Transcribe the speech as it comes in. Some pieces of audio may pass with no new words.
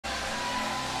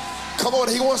Come on,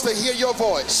 he wants to hear your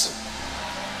voice.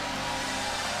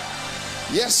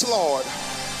 Yes, Lord.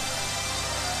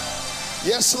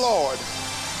 Yes, Lord.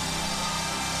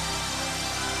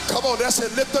 Come on, that's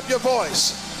it. Lift up your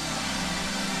voice.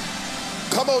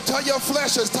 Come on, tell your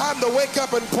flesh it's time to wake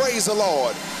up and praise the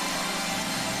Lord.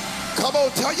 Come on,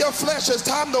 tell your flesh it's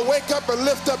time to wake up and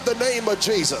lift up the name of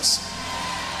Jesus.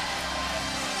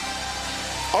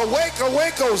 Awake,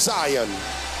 awake, O Zion.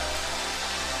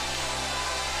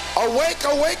 Awake,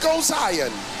 awake, O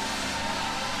Zion.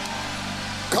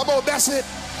 Come on, that's it.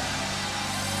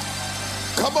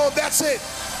 Come on, that's it.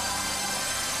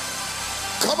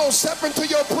 Come on, step into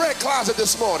your prayer closet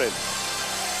this morning.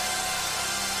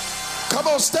 Come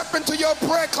on, step into your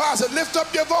prayer closet. Lift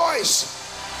up your voice.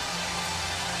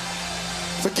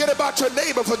 Forget about your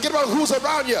neighbor. Forget about who's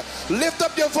around you. Lift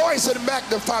up your voice and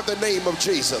magnify the name of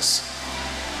Jesus.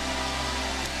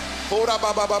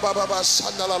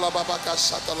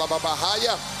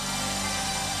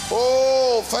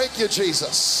 Oh, thank you,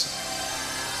 Jesus.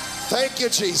 Thank you,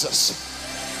 Jesus.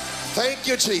 Thank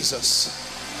you, Jesus.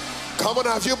 Come on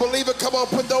now, if you believe it, come on,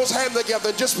 put those hands together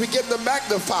and just begin to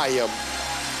magnify him.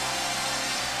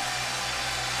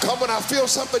 Come on, I feel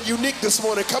something unique this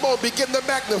morning. Come on, begin to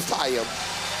magnify him.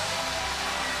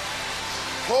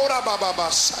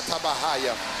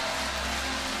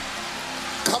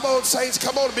 Come on, saints,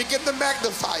 come on, begin to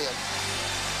magnify him.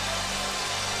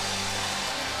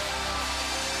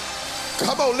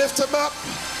 Come on, lift him up.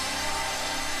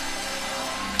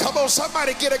 Come on,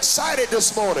 somebody get excited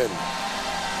this morning.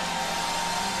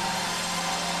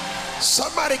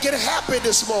 Somebody get happy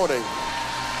this morning.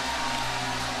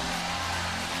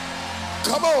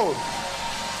 Come on.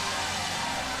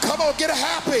 Come on, get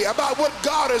happy about what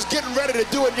God is getting ready to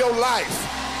do in your life.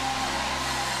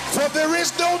 For there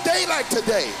is no day like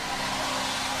today.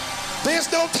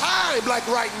 There's no time like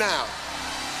right now.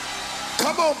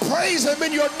 Come on, praise him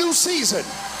in your new season.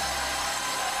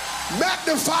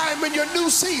 Magnify him in your new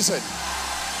season.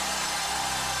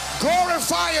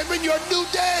 Glorify him in your new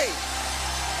day.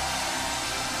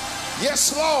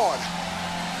 Yes, Lord.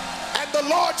 And the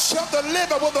Lord shall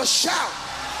deliver with a shout.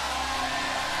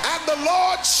 And the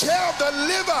Lord shall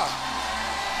deliver.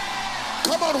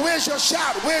 Come on, where's your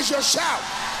shout? Where's your shout?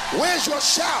 Where's your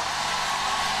shout?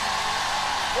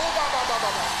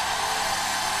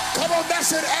 Come on,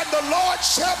 that's it. And the Lord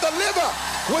shall deliver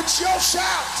with your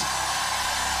shout.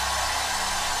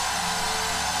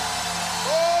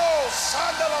 Oh,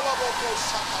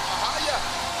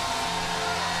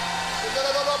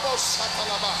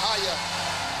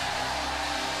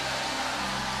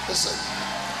 listen.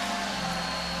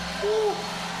 Ooh.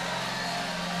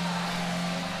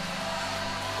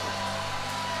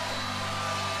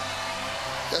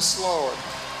 Yes, Lord.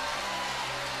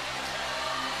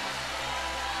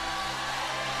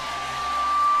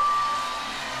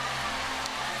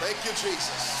 Thank you,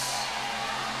 Jesus.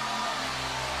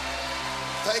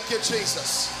 Thank you,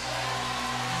 Jesus.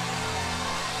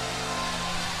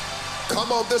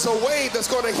 Come on, there's a wave that's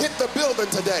going to hit the building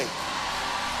today.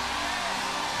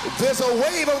 There's a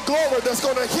wave of glory that's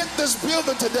going to hit this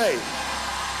building today.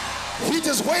 He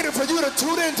just waited for you to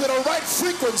tune into the right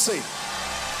frequency.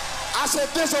 I said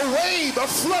there's a wave, a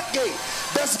floodgate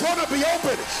that's going to be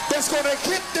open, that's going to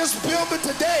hit this building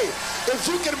today. If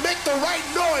you can make the right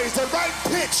noise, the right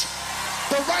pitch,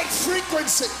 the right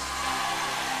frequency.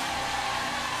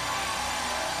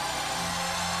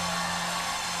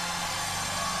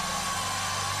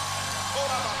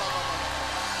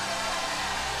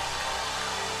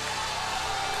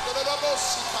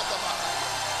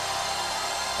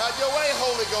 Have your way,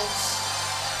 Holy Ghost.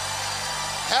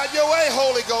 Have your way,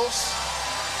 Holy Ghost.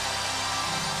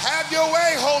 Have your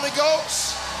way, Holy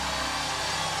Ghost.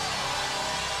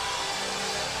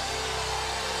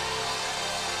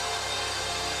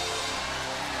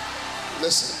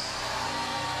 Listen.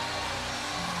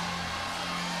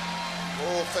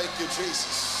 Oh, thank you,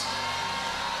 Jesus.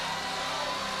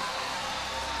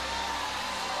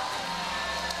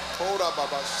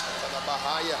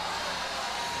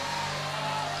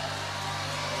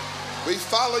 We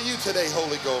follow you today,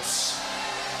 Holy Ghost.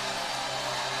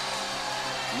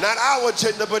 Not our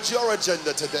agenda, but your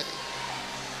agenda today.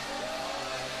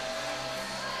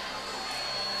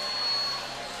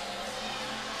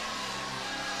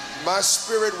 My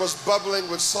spirit was bubbling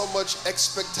with so much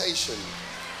expectation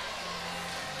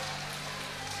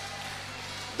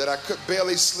that I could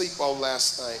barely sleep on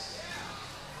last night,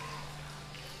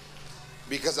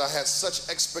 because I had such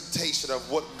expectation of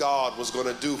what God was going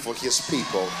to do for his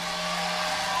people.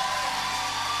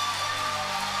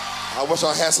 I wish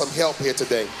I had some help here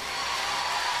today.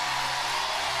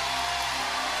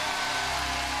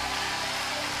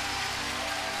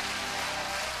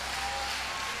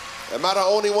 Am I the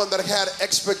only one that had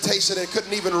expectation and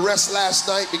couldn't even rest last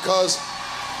night because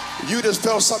you just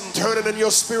felt something turning in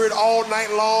your spirit all night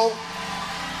long?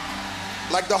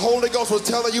 Like the Holy Ghost was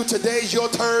telling you, today's your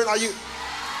turn. I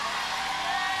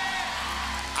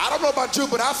don't know about you,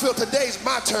 but I feel today's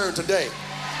my turn today.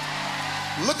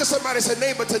 Look at somebody and say,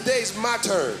 neighbor, today's my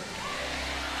turn.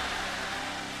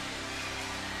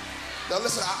 Now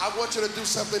listen, I want you to do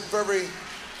something very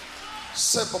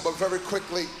simple, but very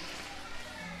quickly.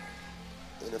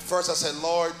 And at first I said,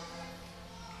 Lord,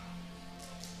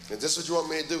 and this is what you want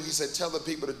me to do? He said, tell the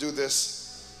people to do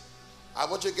this. I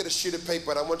want you to get a sheet of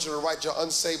paper and I want you to write your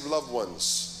unsaved loved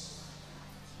ones,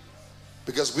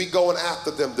 because we going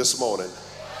after them this morning.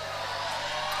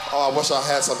 Oh, I wish I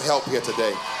had some help here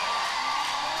today.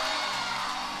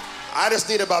 I just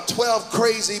need about 12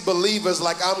 crazy believers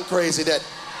like I'm crazy that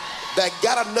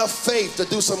got enough faith to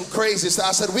do some crazy stuff.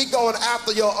 I said, we going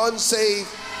after your unsaved.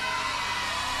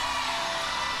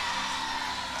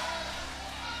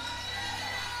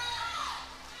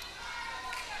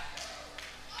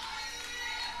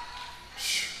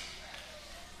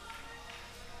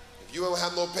 If you don't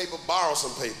have no paper, borrow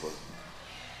some paper.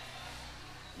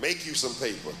 Make you some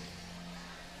paper.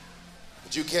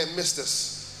 But you can't miss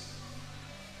this.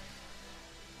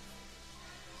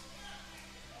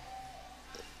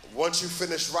 Once you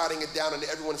finish writing it down and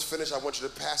everyone's finished, I want you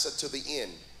to pass it to the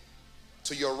end,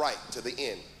 to your right, to the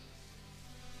end.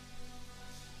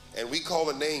 And we call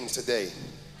the names today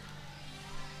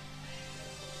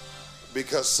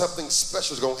because something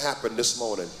special is going to happen this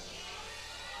morning.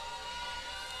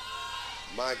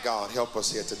 My God, help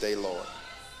us here today, Lord.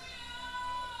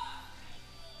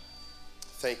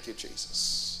 Thank you,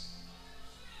 Jesus.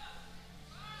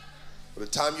 By the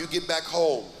time you get back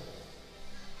home,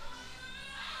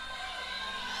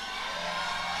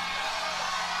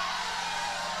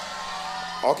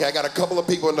 okay, I got a couple of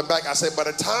people in the back. I said, by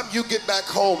the time you get back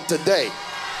home today,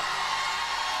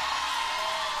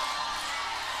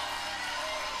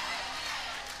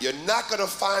 you're not going to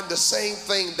find the same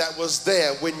thing that was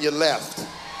there when you left.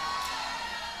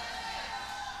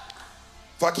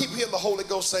 For I keep hearing the Holy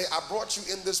Ghost say, I brought you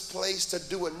in this place to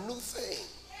do a new thing.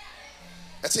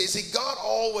 I say, see, God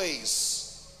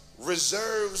always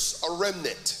reserves a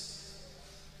remnant.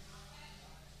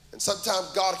 And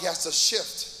sometimes God has to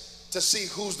shift to see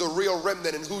who's the real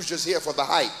remnant and who's just here for the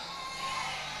hype.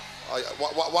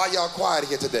 Why y'all quiet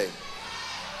here today?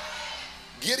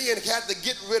 Gideon had to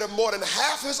get rid of more than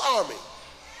half his army.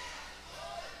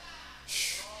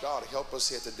 God help us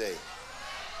here today.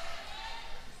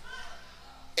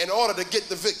 In order to get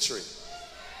the victory.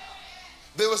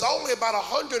 There was only about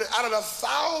 100 out of the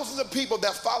thousands of people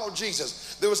that followed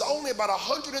Jesus. There was only about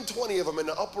 120 of them in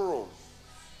the upper room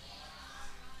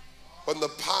when the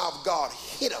power of God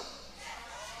hit them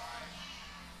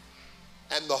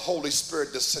and the Holy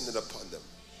Spirit descended upon them.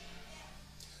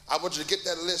 I want you to get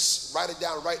that list, write it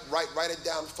down, write it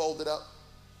down, fold it up.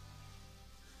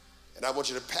 And I want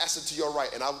you to pass it to your right.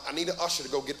 And I need an usher to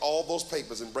go get all those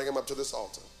papers and bring them up to this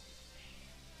altar.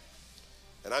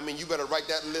 And I mean, you better write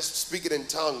that list, speak it in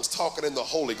tongues, talk it in the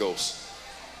Holy Ghost.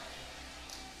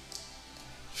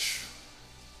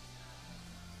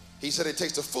 He said it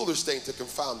takes the foolish thing to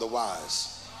confound the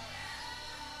wise.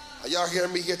 Are y'all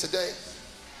hearing me here today?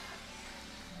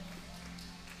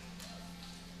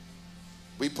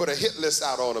 We put a hit list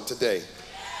out on them today.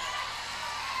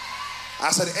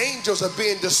 I said angels are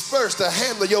being dispersed to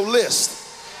handle your list.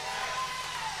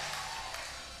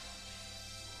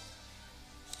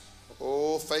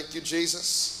 Oh, thank you,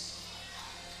 Jesus.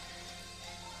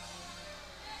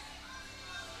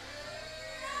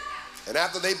 And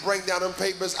after they bring down them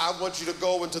papers, I want you to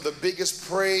go into the biggest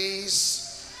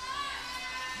praise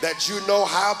that you know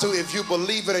how to. If you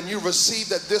believe it and you receive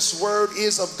that this word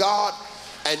is of God,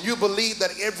 and you believe that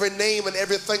every name and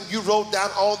everything you wrote down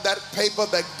on that paper,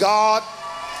 that God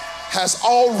has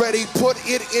already put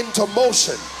it into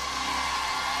motion.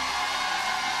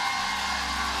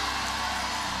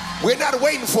 We're not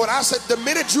waiting for it. I said the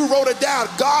minute you wrote it down,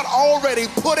 God already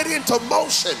put it into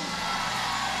motion.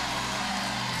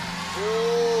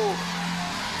 Oh.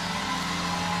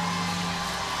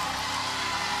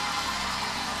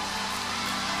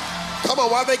 Come on,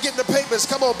 while they're getting the papers,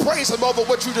 come on, praise him over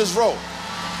what you just wrote.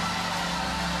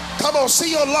 Come on,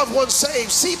 see your loved one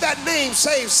saved. See that name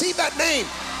saved. See that name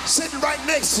sitting right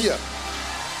next to you.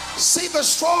 See the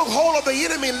stronghold of the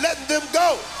enemy letting them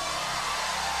go.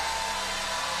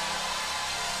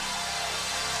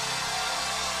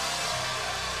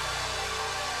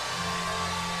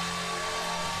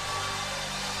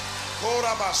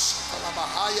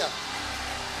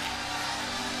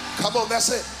 Come on, that's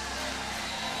it.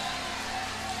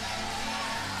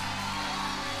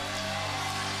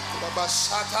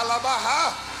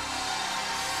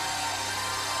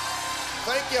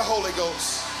 Thank you, Holy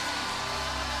Ghost.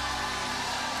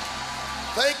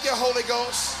 Thank you, Holy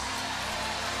Ghost.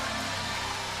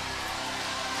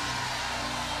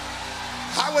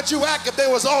 How would you act if they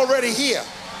was already here?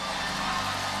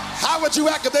 How would you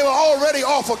act if they were already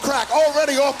off of crack,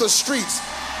 already off the streets?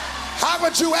 How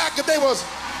would you act if they was...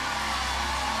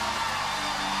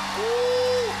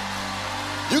 Ooh.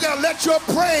 You gotta let your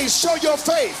praise show your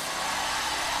faith.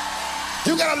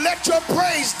 You gotta let your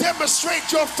praise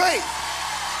demonstrate your faith.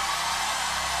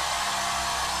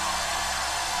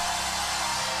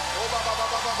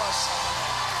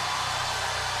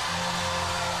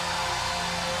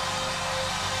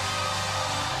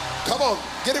 Come on,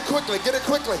 get it quickly, get it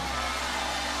quickly.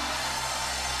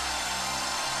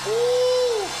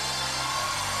 Ooh.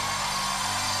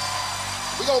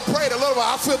 We're going to pray it a little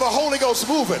while. I feel the Holy Ghost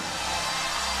moving.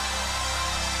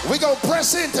 We're going to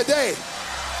press in today.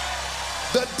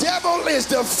 The devil is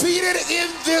defeated in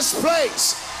this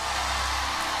place.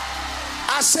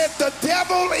 I said the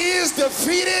devil is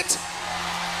defeated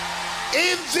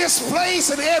in this place,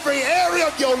 in every area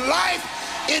of your life,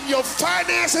 in your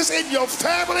finances, in your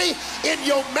family, in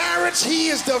your marriage. He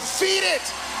is defeated.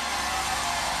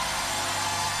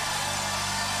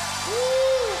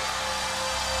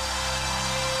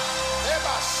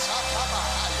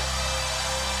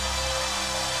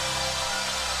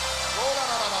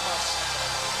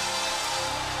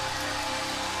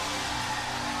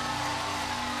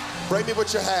 Bring me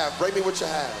what you have. Bring me what you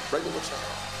have. Bring me what you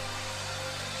have.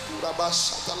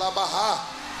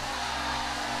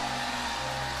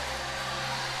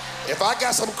 If I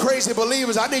got some crazy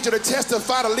believers, I need you to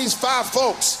testify to at least 5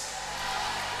 folks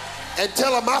and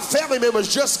tell them my family members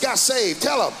just got saved.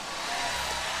 Tell them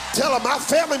my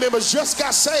family members just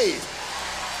got saved.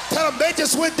 Tell them they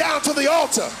just went down to the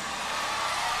altar.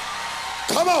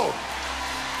 Come on.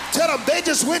 Tell them they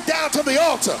just went down to the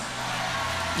altar.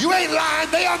 You ain't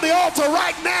lying. They on the altar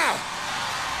right now.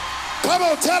 Come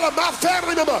on, tell them my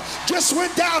family member just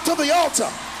went down to the altar.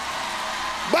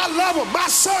 My lover, my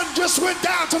son just went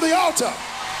down to the altar.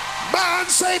 My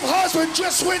unsaved husband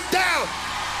just went down.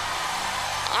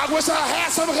 I wish I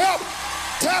had some help.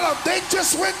 Tell them they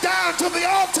just went down to the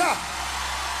altar.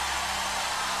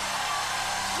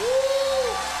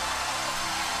 Woo.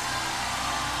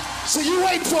 See, you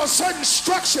waiting for a certain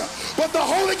structure, but the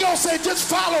Holy Ghost said just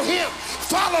follow him.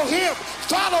 Follow him.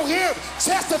 Follow him.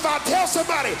 Testify. Tell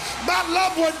somebody, my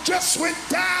loved one just went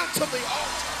down to the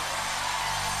altar.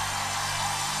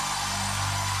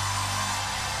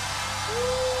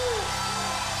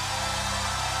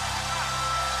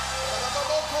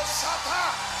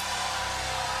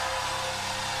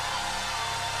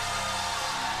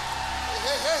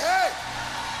 Hey, hey, hey.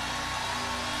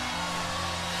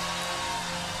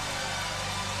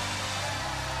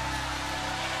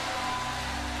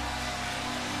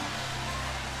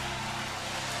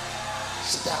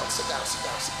 Sit down, sit down, sit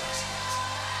down, sit down, sit down.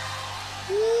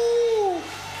 Woo.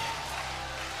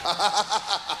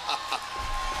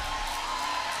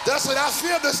 That's what I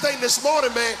feel this thing this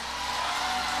morning, man.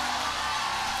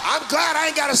 I'm glad I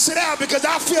ain't got to sit down because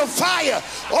I feel fire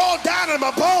all down in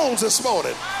my bones this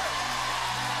morning.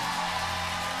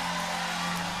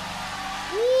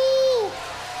 Woo.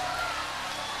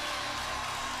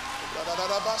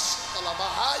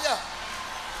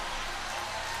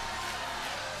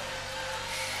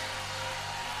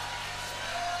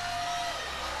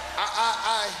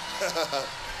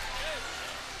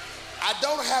 I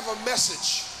don't have a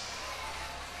message.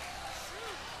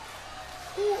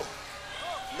 Ooh.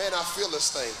 Man, I feel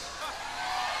this thing.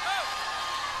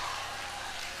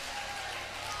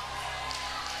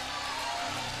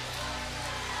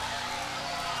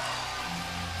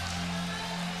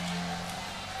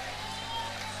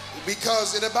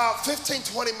 Because in about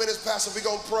 15-20 minutes, Pastor, we're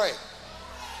going to pray.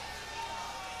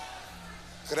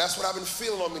 Because that's what I've been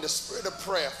feeling on me, the spirit of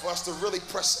prayer, for us to really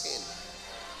press in.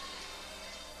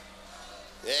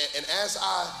 And as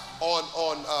I,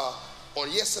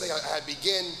 on yesterday, I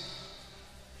began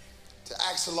to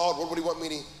ask the Lord, what would he want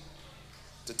me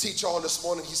to teach on this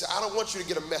morning? He said, I don't want you to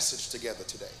get a message together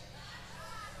today.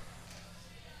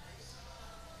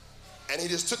 And he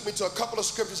just took me to a couple of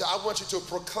scriptures. I want you to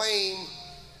proclaim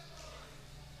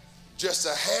just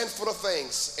a handful of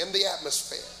things in the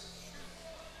atmosphere.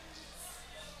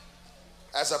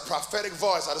 As a prophetic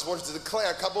voice, I just want you to declare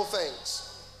a couple of things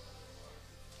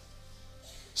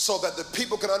so that the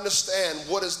people can understand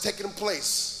what is taking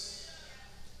place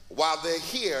while they're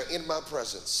here in my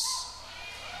presence.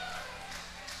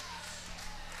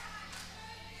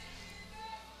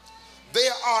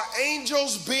 There are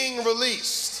angels being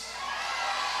released.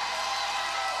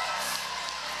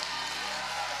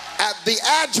 the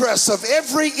address of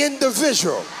every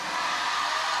individual.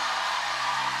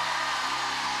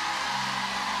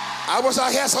 I wish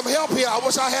I had some help here. I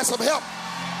wish I had some help.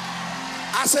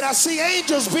 I said, I see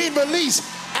angels being released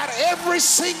at every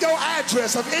single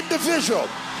address of individual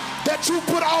that you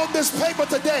put on this paper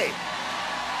today.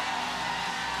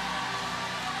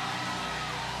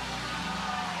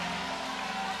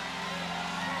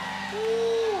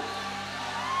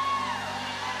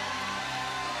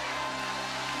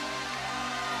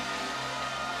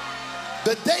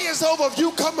 The day is over of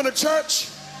you coming to church,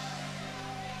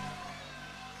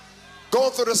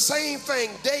 going through the same thing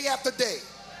day after day,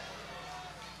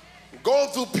 going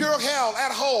through pure hell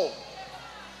at home.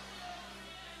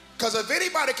 Because if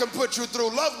anybody can put you through,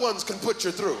 loved ones can put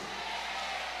you through.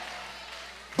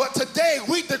 But today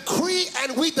we decree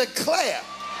and we declare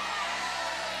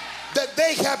that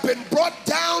they have been brought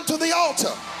down to the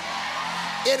altar.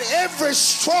 In every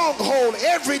stronghold,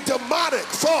 every demonic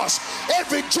force,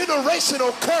 every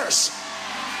generational curse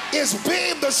is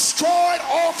being destroyed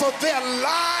off of their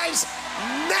lives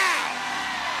now.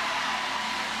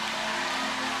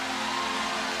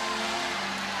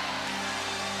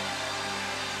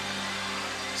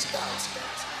 Sit down, sit down,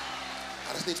 sit down.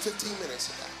 I just need 15 minutes.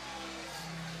 Sit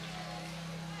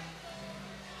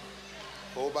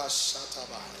down. Oba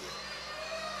Shatabahaya.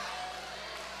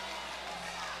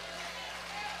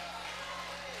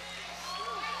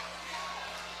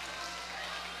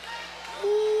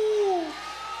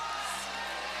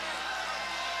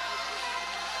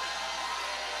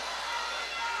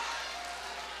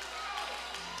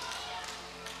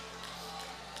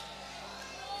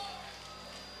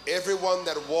 Everyone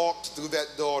that walked through that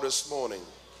door this morning,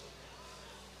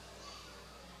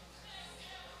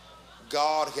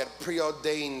 God had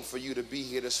preordained for you to be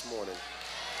here this morning.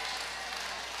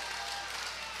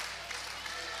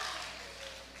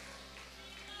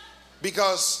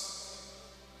 Because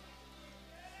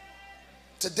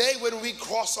today when we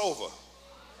cross over,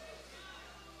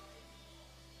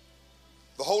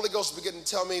 the Holy Ghost began to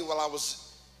tell me while I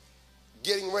was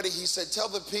getting ready, he said, tell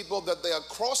the people that they are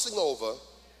crossing over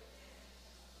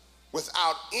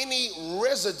without any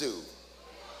residue.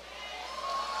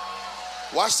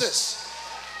 Watch this.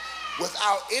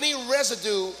 Without any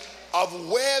residue of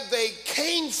where they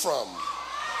came from.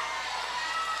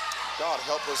 God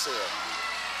help us here.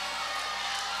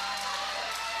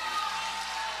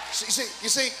 You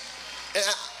see,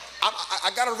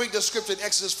 I got to read the scripture in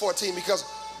Exodus 14 because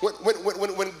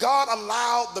when God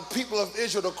allowed the people of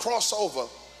Israel to cross over,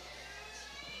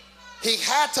 he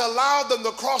had to allow them to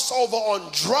cross over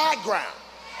on dry ground.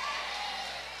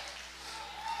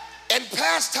 In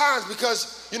past times,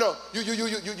 because you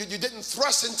didn't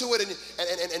thrust into it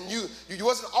and you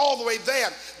wasn't all the way there,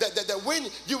 that when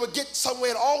you would get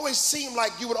somewhere, it always seemed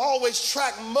like you would always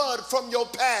track mud from your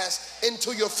past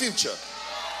into your future.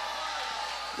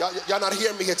 Y'all not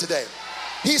hearing me here today.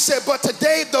 He said, but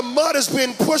today the mud has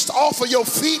been pushed off of your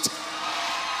feet.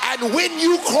 And when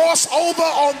you cross over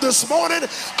on this morning,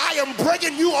 I am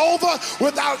bringing you over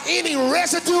without any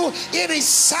residue, any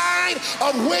sign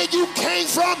of where you came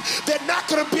from. They're not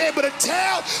going to be able to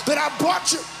tell that I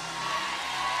brought you.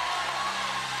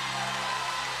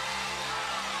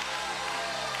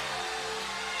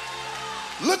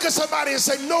 Look at somebody and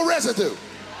say, no residue.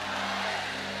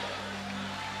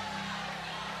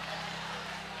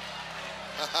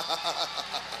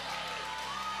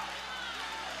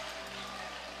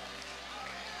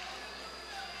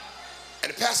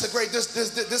 And Pastor Gray,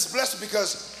 this blessed me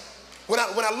because when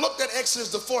I looked at Exodus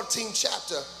the 14th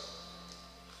chapter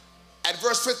at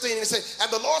verse 15, it said,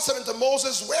 and the Lord said unto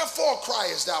Moses, wherefore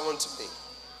criest thou unto me?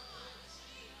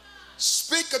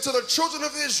 Speak unto the children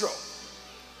of Israel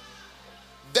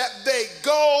that they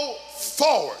go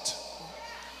forward.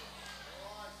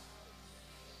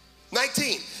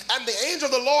 19, and the angel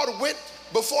of the Lord went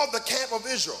before the camp of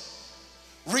Israel,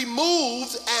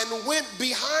 removed and went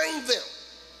behind them.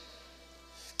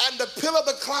 And the pillar of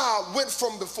the cloud went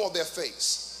from before their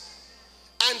face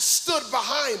and stood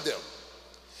behind them.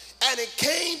 And it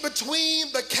came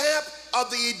between the camp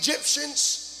of the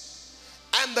Egyptians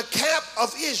and the camp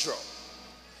of Israel.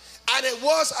 And it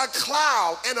was a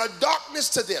cloud and a darkness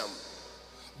to them,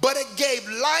 but it gave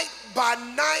light by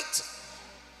night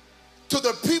to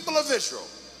the people of Israel,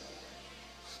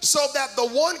 so that the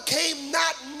one came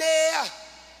not near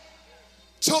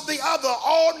to the other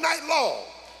all night long.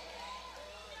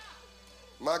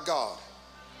 My God.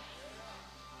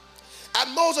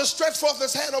 And Moses stretched forth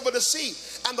his hand over the sea,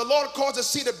 and the Lord caused the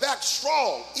sea to back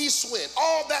strong, east wind,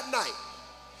 all that night,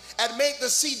 and made the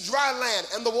sea dry land,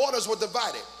 and the waters were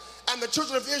divided. And the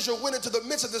children of Israel went into the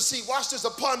midst of the sea, watch this,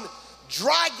 upon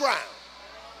dry ground,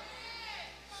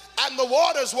 and the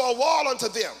waters were a wall unto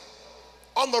them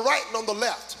on the right and on the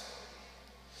left.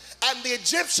 And the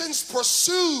Egyptians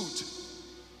pursued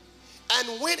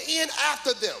and went in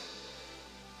after them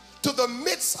to the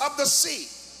midst of the sea,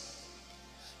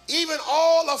 even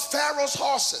all of Pharaoh's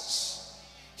horses,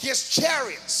 his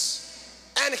chariots,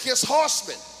 and his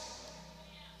horsemen.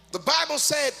 The Bible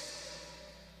said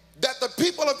that the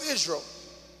people of Israel,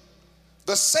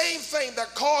 the same thing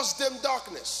that caused them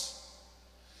darkness,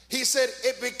 he said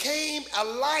it became a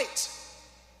light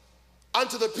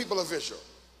unto the people of Israel.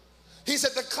 He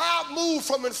said the cloud moved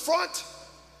from in front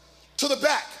to the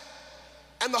back.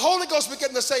 And the Holy Ghost began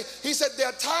to say, he said, there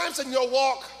are times in your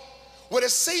walk when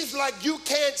it seems like you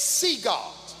can't see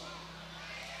God.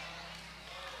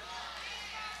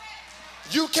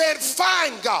 You can't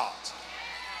find God.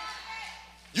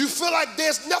 You feel like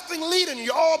there's nothing leading you,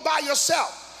 you're all by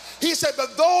yourself. He said,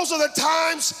 but those are the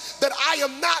times that I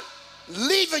am not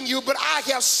leaving you, but I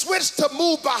have switched to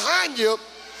move behind you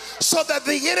so that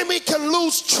the enemy can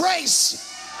lose trace.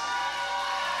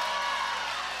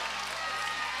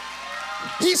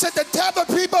 He said to tell the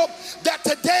people that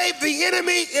today the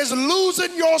enemy is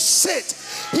losing your scent.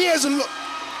 He is.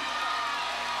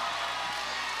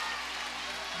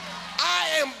 I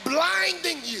am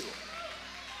blinding you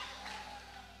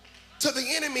to the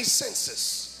enemy's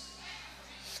senses.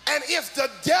 And if the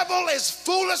devil is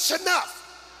foolish enough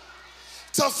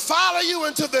to follow you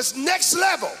into this next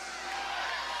level,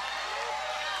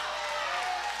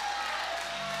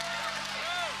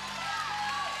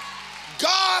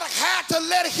 God had to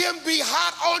let him be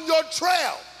hot on your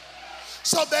trail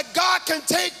so that God can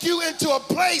take you into a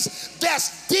place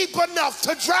that's deep enough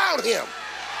to drown him.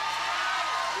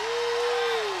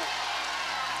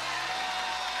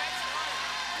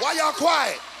 Why y'all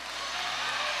quiet?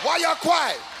 Why y'all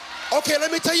quiet? Okay,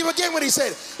 let me tell you again what he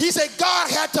said. He said God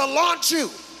had to launch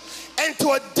you into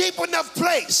a deep enough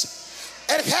place.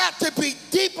 It had to be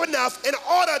deep enough in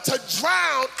order to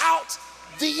drown out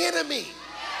the enemy.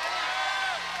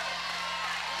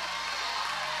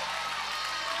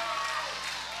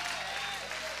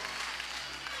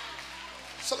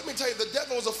 So let me tell you, the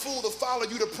devil was a fool to follow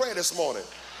you to prayer this morning.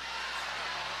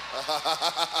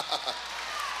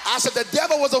 I said the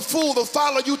devil was a fool to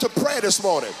follow you to prayer this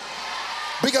morning.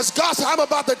 Because God said, I'm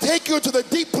about to take you to the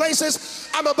deep places.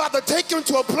 I'm about to take you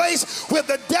into a place where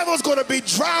the devil's going to be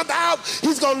drowned out.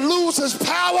 He's going to lose his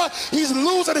power. He's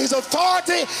losing his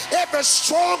authority. Every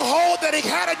stronghold that he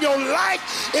had in your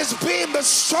life is being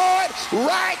destroyed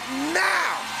right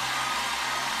now.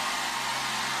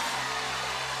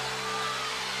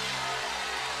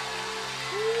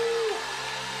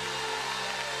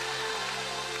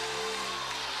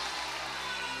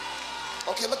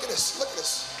 Okay, look at this. Look at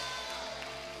this.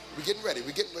 We're getting ready.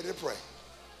 We're getting ready to pray.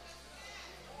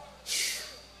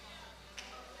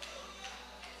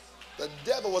 The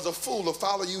devil was a fool to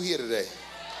follow you here today.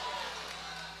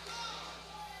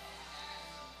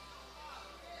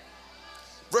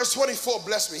 Verse 24,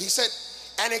 bless me. He said,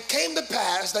 and it came to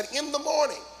pass that in the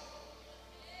morning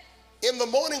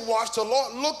watch, the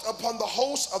Lord looked upon the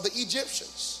host of the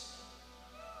Egyptians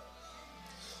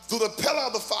through the pillar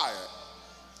of the fire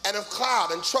and of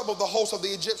cloud, and troubled the host of the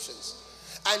Egyptians,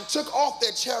 and took off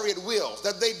their chariot wheels,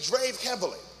 that they drave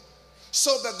heavily,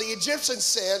 so that the Egyptians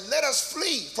said, let us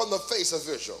flee from the face of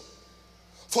Israel,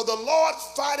 for the Lord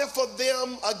fighteth for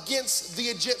them against the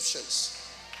Egyptians.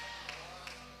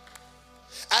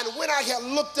 And when I had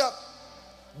looked up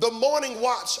the morning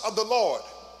watch of the Lord,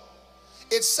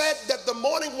 it said that the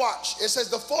morning watch, it says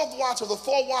the fourth watch of the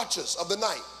 4 watches of the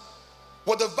night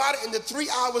were divided into 3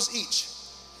 hours each.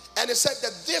 And it said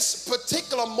that this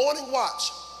particular morning watch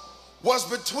was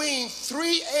between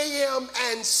 3 a.m.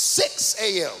 and 6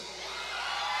 a.m.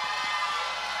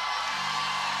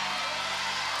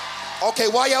 Okay,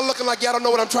 why y'all looking like y'all don't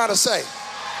know what I'm trying to say?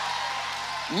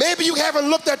 Maybe you haven't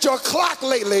looked at your clock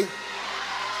lately,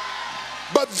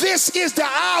 but this is the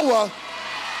hour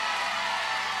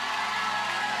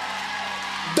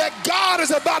that God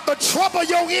is about to trouble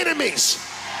your enemies.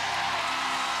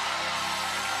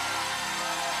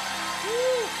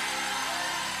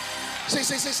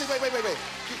 See, wait.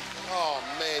 Oh,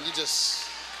 man, you just...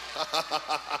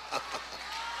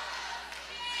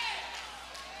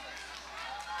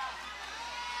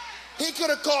 He could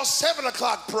have called 7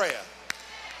 o'clock prayer.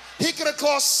 He could have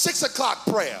called 6 o'clock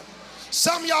prayer.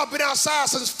 Some of y'all been outside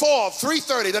since 4,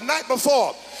 3:30, the night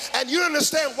before, and you don't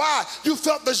understand why you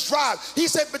felt this drive. He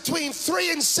said between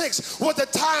 3 and 6 was the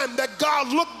time that God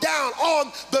looked down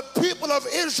on the people of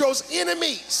Israel's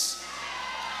enemies.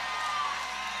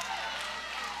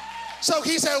 So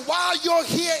he said, while you're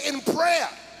here in prayer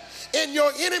and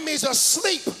your enemies are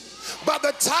asleep, by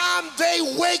the time they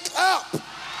wake up,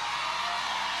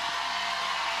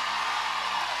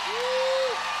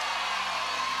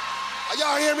 are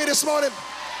y'all hearing me this morning?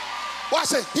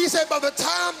 Watch it. He said, by the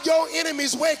time your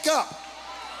enemies wake up,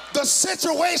 the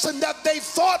situation that they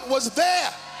thought was there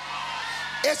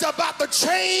is about to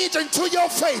change into your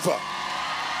favor.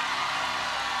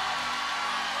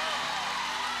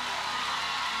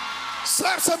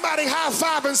 Slap somebody high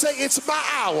five and say, it's my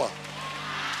hour.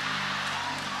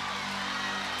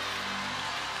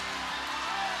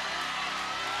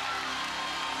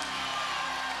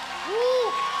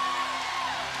 Woo.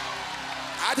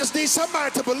 I just need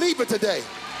somebody to believe it today.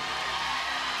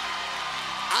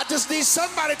 I just need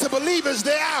somebody to believe it's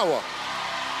their hour.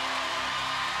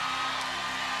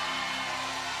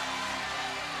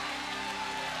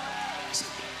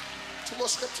 Two more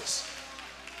scriptures.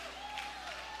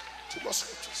 Two more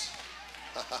scriptures.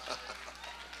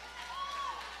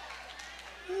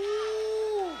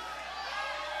 Ooh.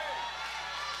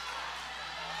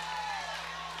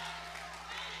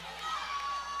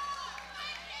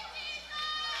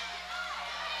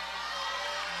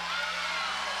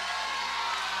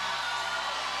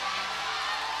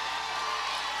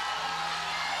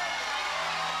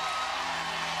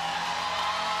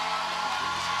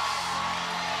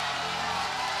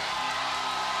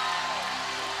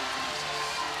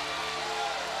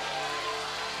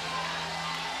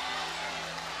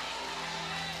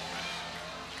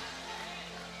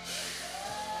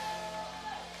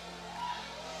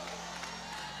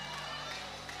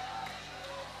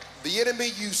 The enemy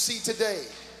you see today,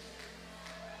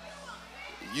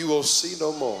 you will see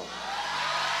no more.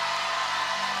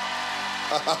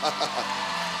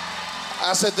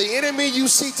 I said, the enemy you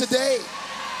see today,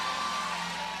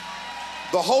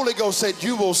 the Holy Ghost said,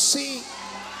 you will see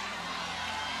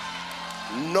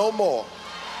no more.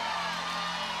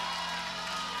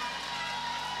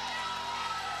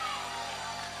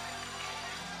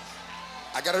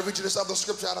 I got to read you this other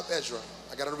scripture out of Ezra.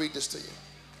 I got to read this to you.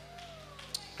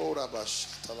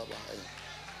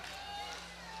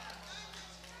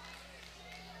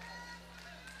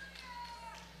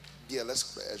 Yeah, let's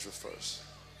go to Ezra first.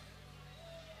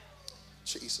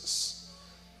 Jesus.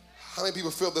 How many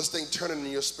people feel this thing turning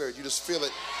in your spirit? You just feel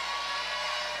it.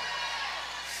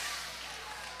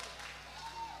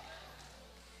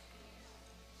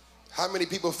 How many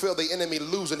people feel the enemy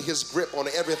losing his grip on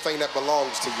everything that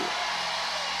belongs to you?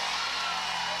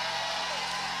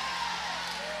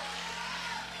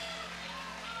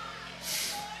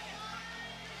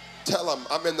 Tell them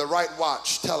I'm in the right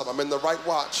watch. Tell them I'm in the right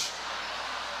watch.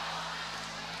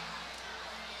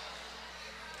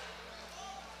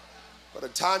 By the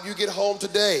time you get home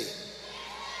today,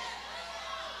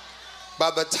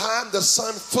 by the time the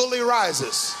sun fully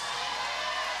rises,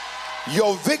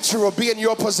 your victory will be in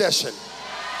your possession.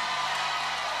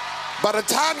 By the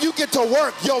time you get to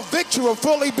work, your victory will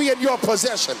fully be in your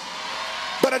possession.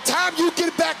 By the time you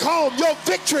get back home, your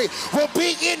victory will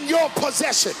be in your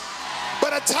possession. By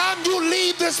the time you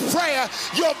leave this prayer,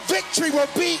 your victory will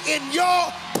be in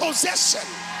your possession.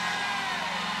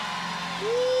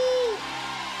 Woo.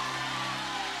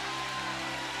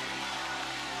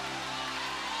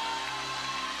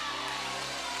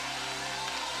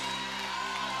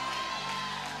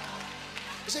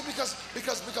 You see, because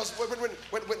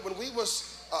when we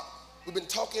was we've been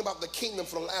talking about the kingdom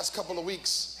for the last couple of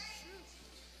weeks,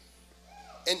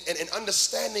 and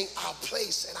understanding our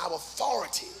place and our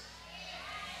authority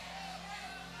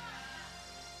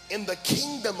in the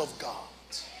kingdom of God,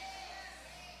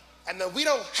 and that we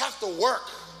don't have to work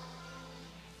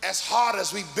as hard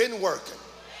as we've been working.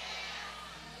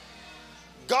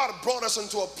 God brought us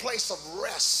into a place of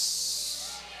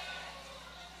rest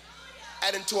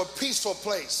and into a peaceful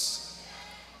place.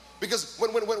 Because when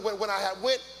I had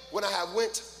went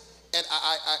and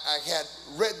I had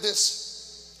read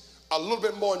this a little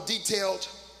bit more in detail,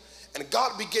 and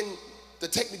God began to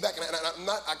take me back, and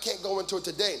I can't go into it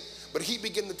today, but he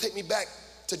began to take me back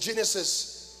to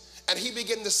Genesis, and he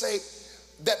began to say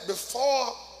that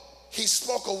before he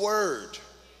spoke a word,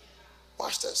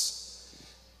 watch this,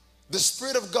 the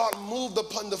Spirit of God moved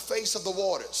upon the face of the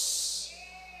waters.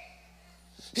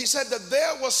 He said that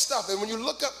there was stuff, and when you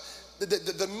look up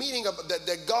the meaning of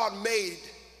that God made,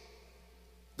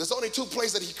 there's only two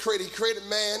places that he created. He created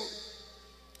man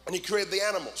and he created the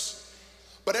animals.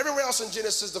 But everywhere else in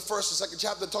Genesis, the first and second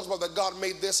chapter, it talks about that God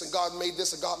made this and God made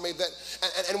this and God made that.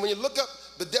 And when you look up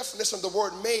the definition of the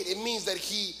word made, it means that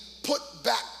he put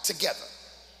back together.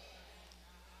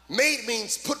 Made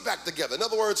means put back together. In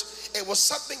other words, it was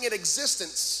something in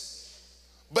existence,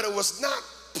 but it was not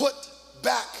put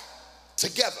back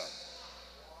together.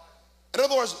 In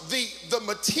other words, the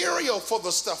material for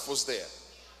the stuff was there.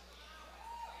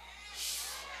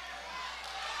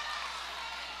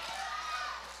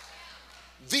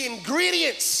 The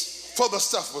ingredients for the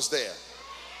stuff was there.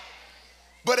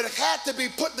 But it had to be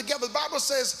put together. The Bible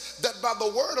says that by the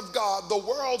word of God, the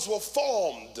worlds were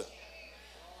formed.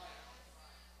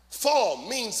 Formed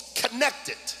means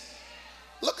connected.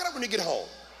 Look it up when you get home.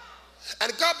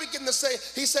 And God began to say,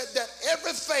 he said that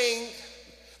everything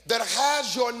that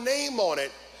has your name on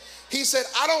it, he said,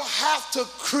 I don't have to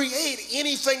create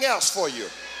anything else for you.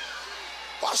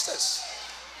 Watch this.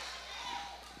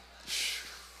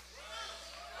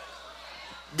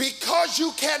 Because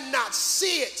you cannot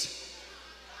see it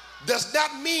does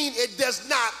not mean it does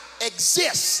not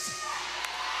exist.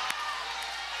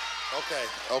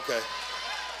 Okay.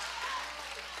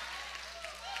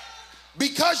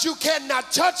 Because you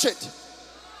cannot touch it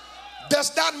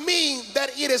does not mean that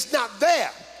it is not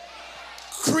there.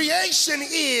 Creation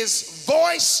is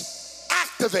voice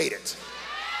activated.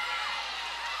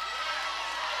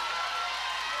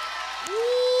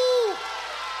 Woo.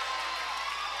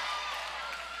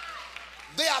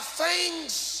 There are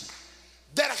things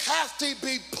that have to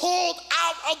be pulled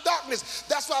out of darkness.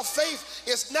 That's why faith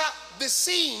is not the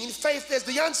seen, faith is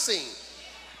the unseen.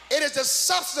 It is the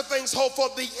substance of things hoped for,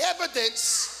 the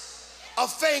evidence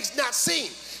of things not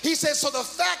seen. He says, so the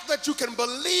fact that you can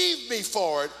believe me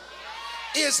for it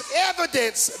is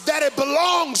evidence that it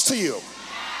belongs to you.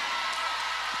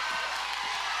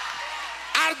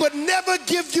 I would never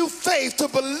give you faith to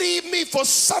believe me for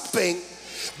something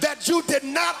that you did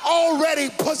not already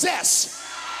possess.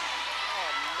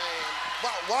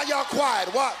 Oh man, why y'all quiet?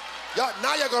 Why?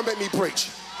 Now y'all gonna make me preach.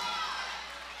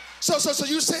 So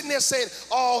you sitting there saying,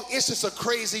 oh, it's just a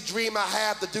crazy dream I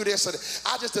have to do this, and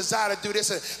I just desire to do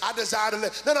this, and I desire to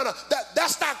live. No,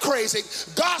 that's not crazy.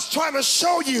 God's trying to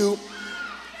show you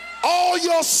all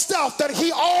your stuff that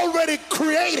he already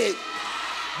created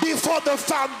before the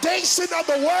foundation of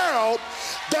the world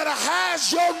that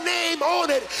has your name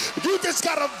on it. You just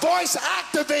got to voice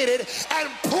activate it and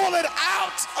pull it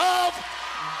out of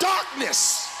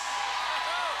darkness.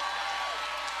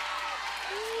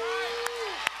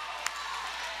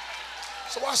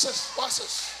 So watch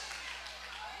this.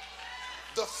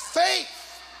 The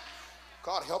faith,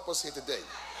 God help us here today,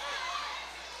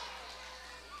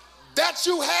 that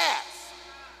you have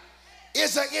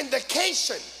is an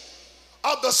indication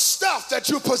of the stuff that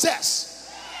you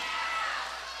possess.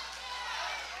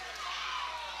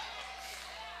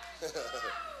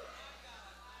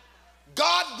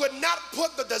 God would not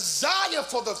put the desire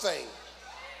for the thing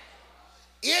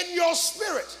in your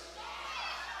spirit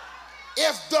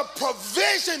if the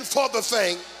provision for the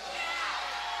thing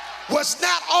was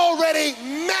not already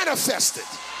manifested.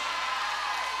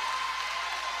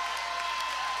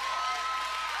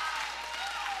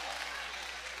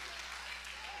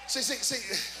 See,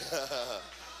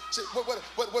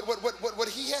 what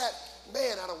he had,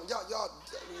 man, y'all,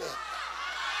 man.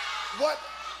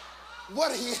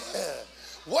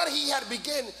 What he had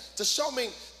begun to show me,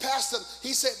 Pastor,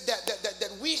 he said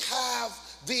that we have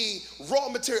the raw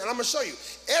material. And I'm going to show you.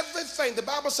 Everything, the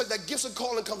Bible said that gifts and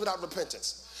calling comes without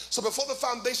repentance. So before the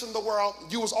foundation of the world,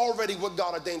 you was already what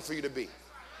God ordained for you to be.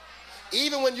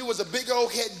 Even when you was a big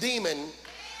old head demon,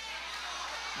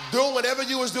 doing whatever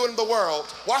you was doing in the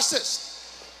world, watch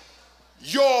this.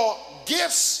 Your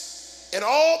gifts and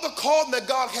all the calling that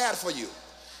God had for you,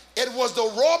 it was the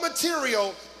raw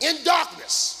material in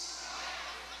darkness.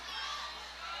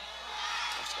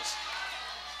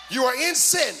 You are in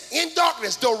sin, in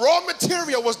darkness. The raw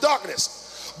material was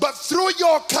darkness. But through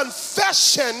your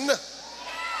confession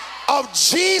of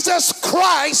Jesus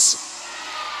Christ,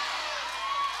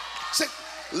 see,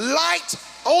 light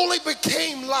only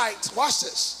became light, watch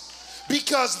this,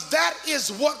 because that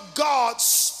is what God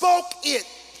spoke it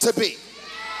to be.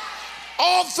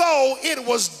 Although it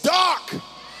was dark,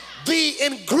 the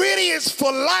ingredients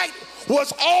for light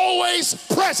was always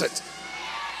present.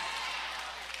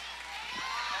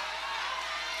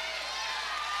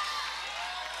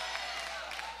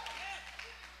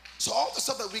 So all the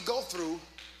stuff that we go through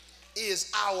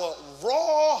is our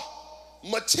raw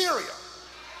material.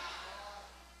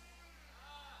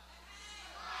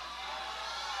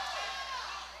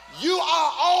 You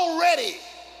are already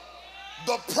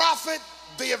the prophet,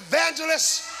 the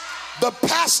evangelist, the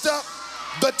pastor,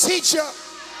 the teacher,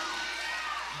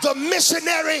 the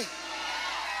missionary,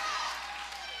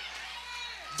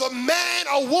 the man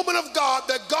or woman of God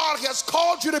that God has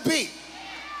called you to be.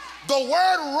 The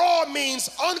word raw means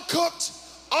uncooked,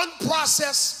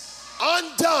 unprocessed,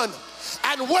 undone.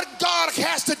 And what God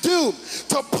has to do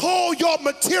to pull your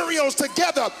materials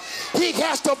together, he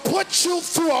has to put you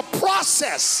through a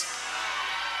process.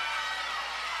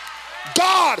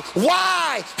 God,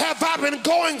 why have I been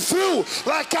going through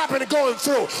like I've been going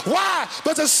through? Why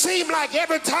does it seem like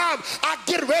every time I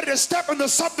get ready to step into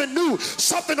something new,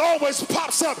 something always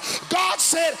pops up? God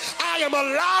said, I am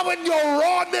allowing your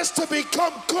rawness to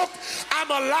become cooked.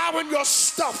 I'm allowing your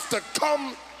stuff to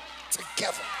come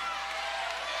together.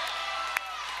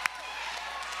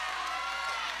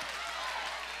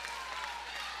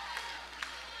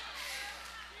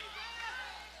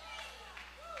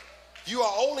 You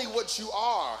are only what you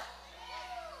are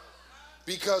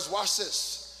because, watch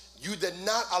this, you did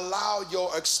not allow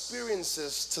your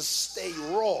experiences to stay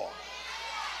raw.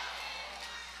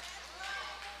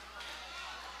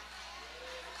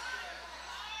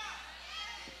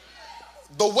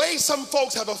 The way some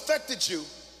folks have affected you,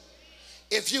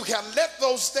 if you have let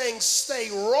those things stay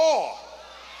raw,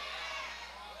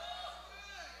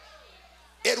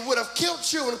 it would have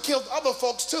killed you and killed other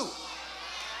folks too.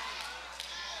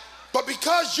 But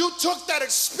because you took that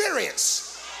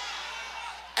experience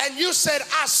and you said,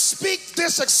 I speak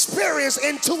this experience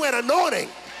into an anointing.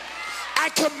 I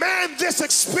command this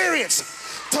experience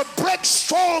to break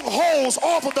strongholds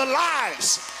off of the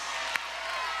lives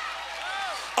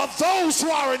of those who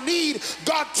are in need.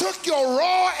 God took your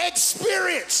raw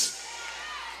experience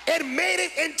and made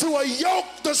it into a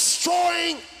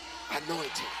yoke-destroying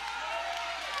anointing.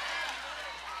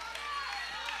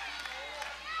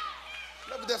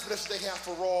 The definition they have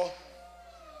for raw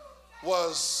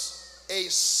was a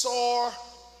sore,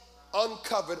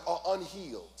 uncovered, or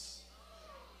unhealed.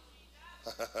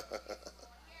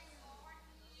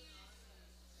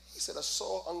 He said a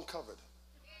sore, uncovered,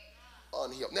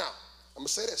 unhealed. Now, I'm going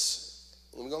to say this,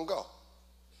 and we're going to go.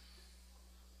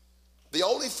 The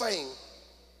only thing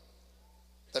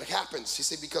that happens, he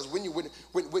said, because when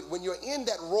you're in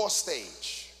that raw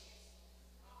stage,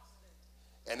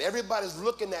 and everybody's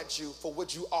looking at you for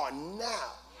what you are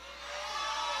now.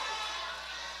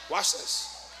 Watch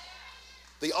this.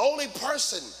 The only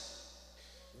person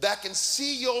that can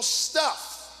see your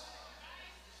stuff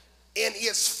in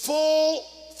its full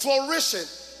flourishing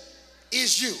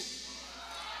is you.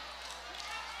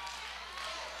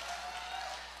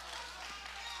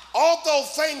 Although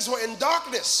things were in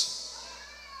darkness,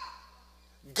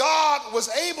 God was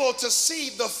able to see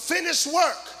the finished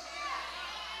work,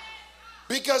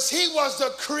 because he was the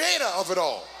creator of it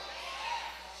all.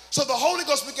 So the Holy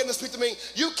Ghost began to speak to me.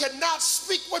 You cannot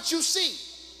speak what you see.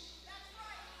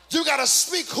 You got to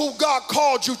speak who God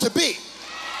called you to be.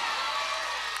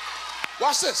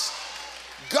 Watch this.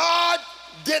 God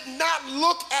did not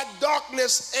look at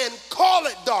darkness and call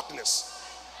it darkness.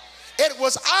 It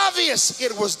was obvious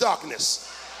it was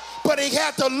darkness. But he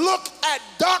had to look at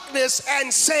darkness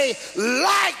and say,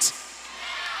 light,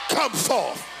 come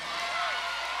forth.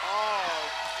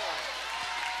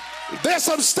 There's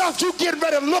some stuff you getting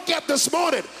ready to look at this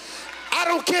morning. I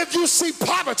don't care if you see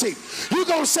poverty. You're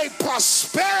going to say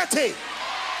prosperity.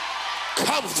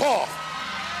 Come forth.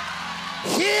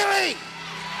 Healing.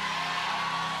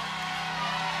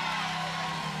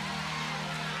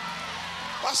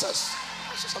 Watch this.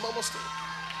 Watch this. I'm almost through.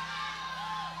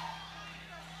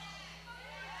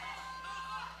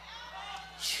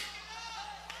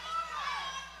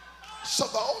 So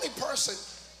the only person,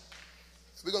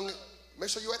 we're going to make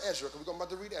sure you're at Ezra, because we're about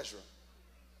to read Ezra.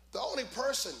 The only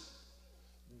person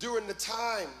during the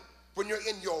time when you're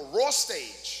in your raw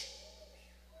stage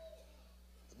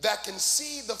that can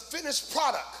see the finished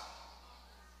product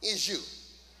is you.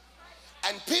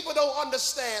 And people don't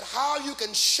understand how you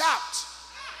can shout.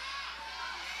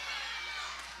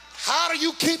 How do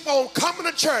you keep on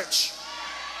coming to church?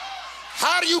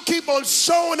 How do you keep on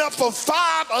showing up for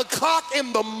 5 o'clock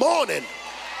in the morning?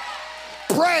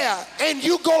 Prayer, and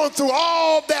you going through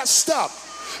all that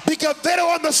stuff because they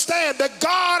don't understand that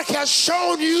God has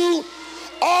shown you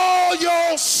all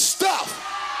your stuff.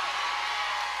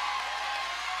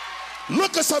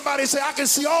 Look at somebody and say, I can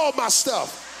see all my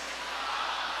stuff.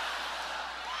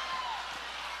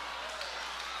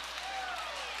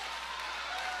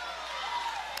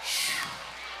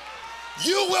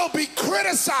 You will be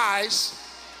criticized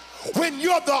when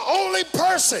you're the only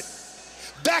person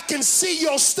that can see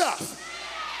your stuff.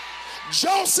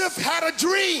 Joseph had a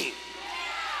dream.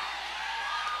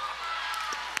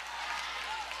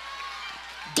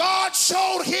 God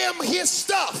showed him his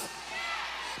stuff,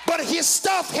 but his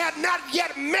stuff had not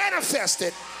yet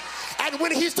manifested. And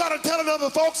when he started telling other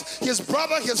folks, his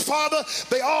brother, his father,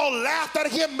 they all laughed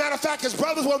at him. Matter of fact, his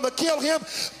brothers wanted to kill him.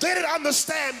 They didn't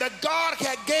understand that God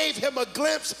had gave him a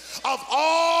glimpse of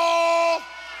all.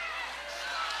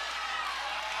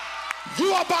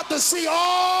 You are about to see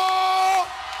all.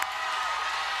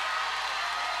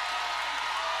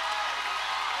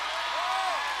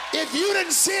 If you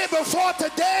didn't see it before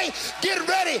today, get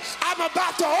ready. I'm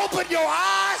about to open your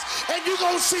eyes and you're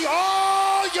going to see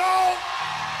all your.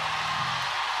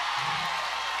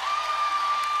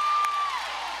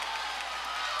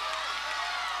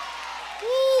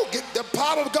 The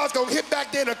power of God's going to hit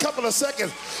back there in a couple of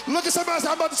seconds. Look at somebody and say,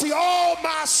 I'm about to see all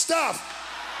my stuff.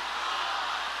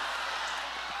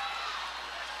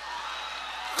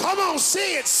 Come on,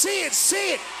 see it, see it,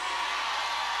 see it.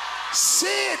 See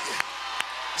it.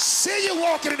 See you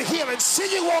walking in healing.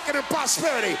 See you walking in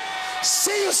prosperity.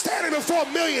 See you standing before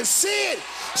millions. See it.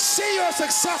 See you're a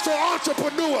successful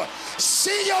entrepreneur.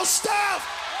 See your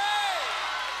stuff.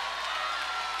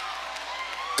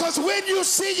 Because when you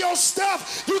see your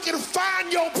stuff, you can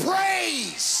find your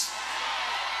praise.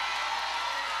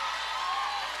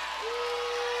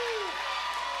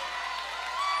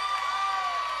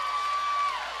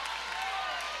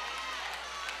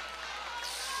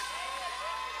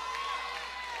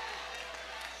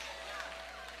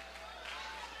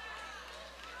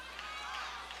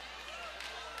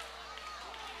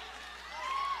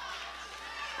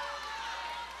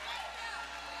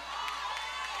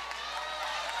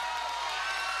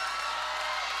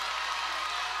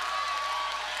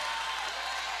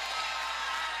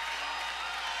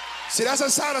 See, that's a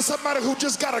sign of somebody who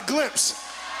just got a glimpse.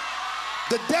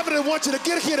 The devil didn't want you to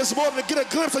get here this morning to get a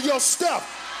glimpse of your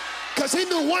stuff. Because he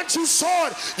knew once you saw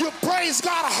it, you praised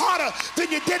God harder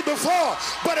than you did before.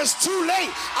 But it's too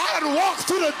late. I done walked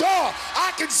through the door.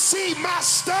 I can see my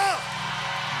stuff.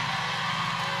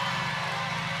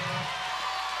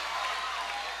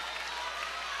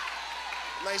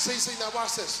 Now, see, now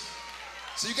watch this.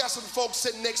 So you got some folks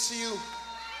sitting next to you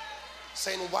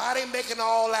saying, why are they making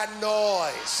all that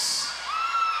noise?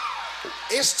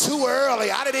 It's too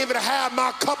early. I didn't even have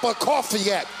my cup of coffee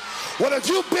yet. Well, if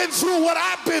you've been through what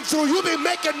I've been through, you've been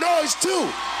making noise too.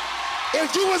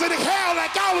 If you was in hell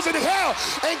like I was in hell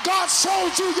and God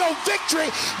showed you your victory,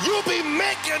 you'll be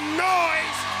making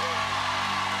noise.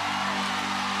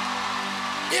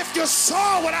 If you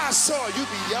saw what I saw,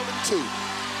 you'd be yelling too.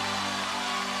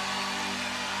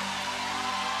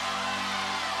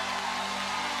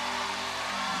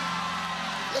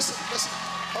 Listen,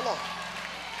 hold on.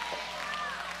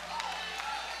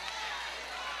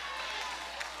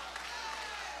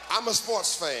 I'm a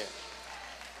sports fan.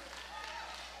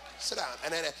 Sit down.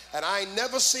 And I ain't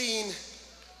never seen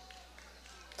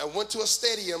and went to a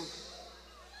stadium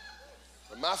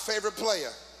where my favorite player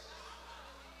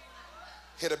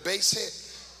hit a base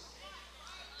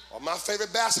hit, or my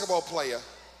favorite basketball player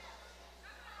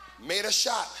made a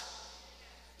shot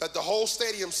that the whole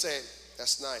stadium said,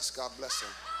 that's nice, God bless him.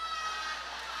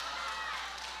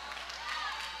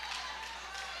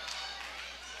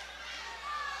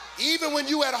 Even when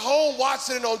you at home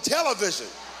watching it on television,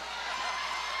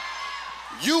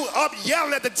 you up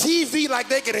yelling at the TV like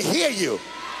they can hear you.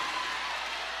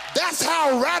 That's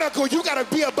how radical you got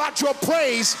to be about your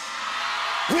praise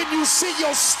when you see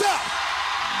your stuff.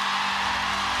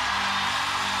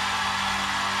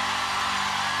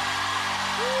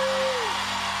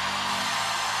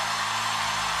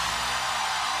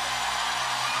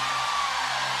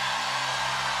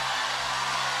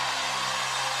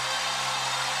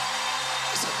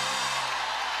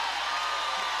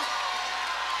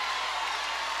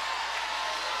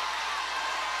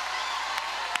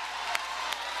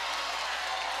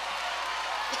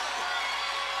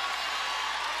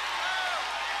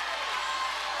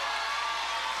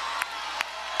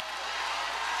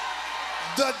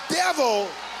 The devil,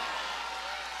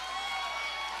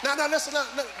 now listen,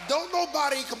 don't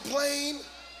nobody complain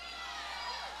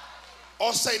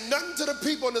or say nothing to the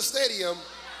people in the stadium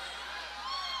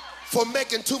for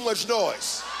making too much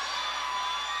noise.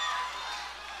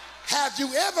 Have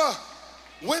you ever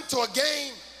went to a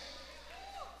game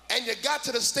and you got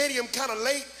to the stadium kind of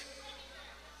late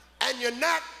and you're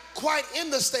not quite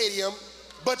in the stadium,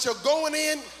 but you're going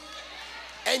in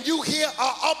and you hear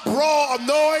an uproar of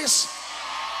noise?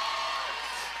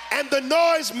 And the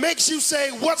noise makes you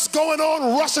say, what's going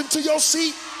on, rushing to your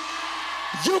seat?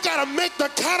 You gotta make the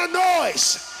kind of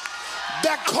noise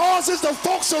that causes the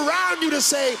folks around you to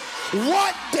say,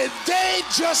 what did they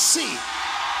just see?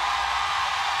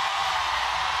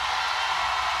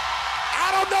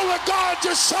 I don't know what God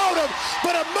just showed them,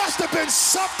 but it must have been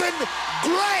something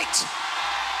great.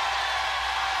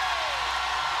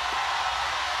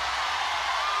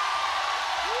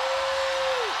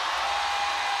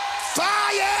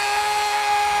 Fire!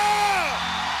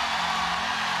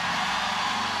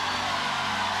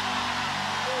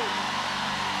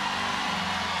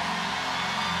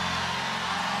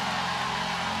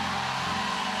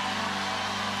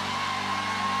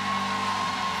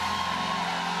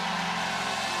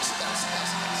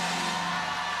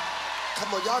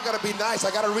 Come on, y'all gotta be nice.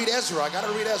 I gotta read Ezra. I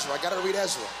gotta read Ezra. I gotta read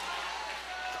Ezra.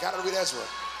 I gotta read Ezra.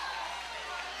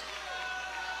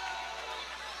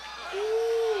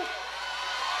 Ooh.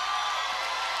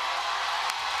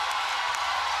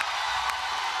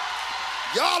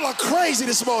 Y'all are crazy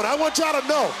this morning. I want y'all to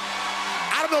know.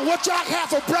 I don't know what y'all have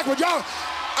for breakfast. Y'all,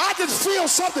 I just feel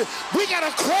something. We got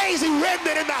a crazy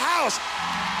remnant in the house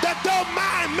that don't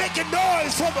mind making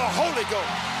noise for the Holy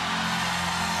Ghost.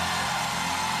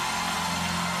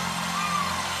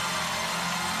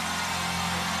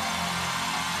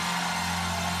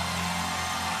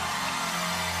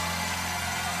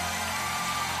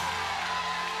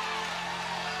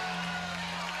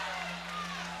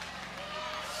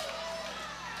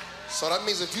 So that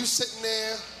means if you sitting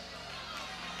there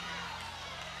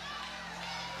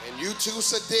and you too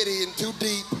sedity and too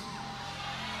deep,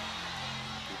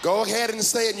 go ahead and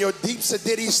stay in your deep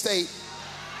sedity state.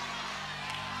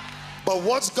 But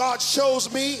once God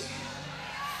shows me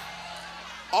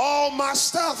all my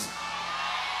stuff,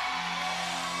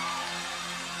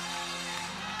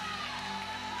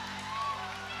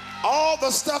 all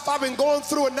the stuff I've been going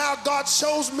through, and now God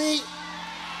shows me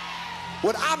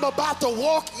what I'm about to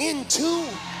walk into.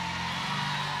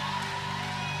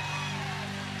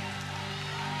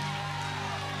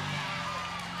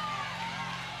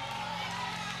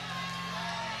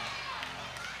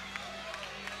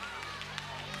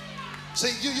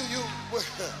 See,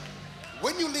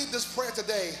 when you lead this prayer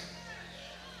today,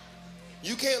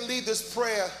 you can't lead this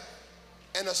prayer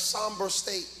in a somber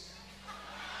state.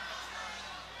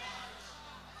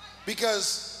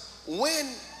 Because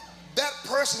when that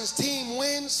person's team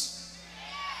wins,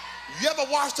 you ever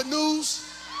watch the news?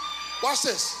 Watch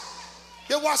this.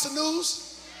 You ever watch the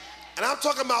news? And I'm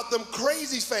talking about them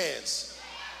crazy fans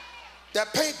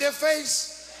that paint their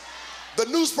face. The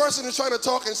news person is trying to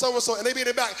talk and so, and they be in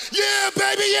the back, yeah,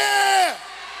 baby, yeah.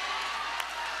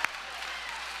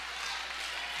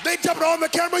 They jumping on the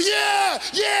camera, yeah,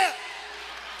 yeah.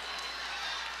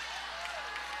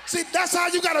 See, that's how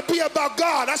you gotta be about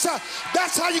God. That's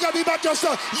how you gotta be about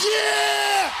yourself.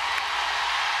 Yeah!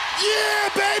 Yeah,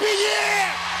 baby,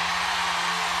 yeah!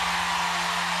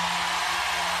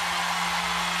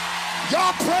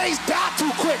 Y'all praise God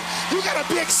too quick. You gotta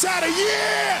be excited,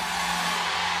 yeah!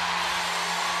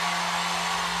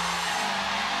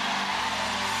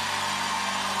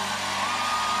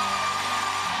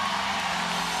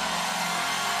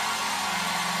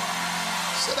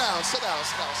 Sit down, sit down,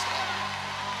 sit down, sit down.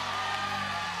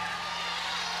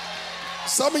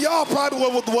 Some of y'all probably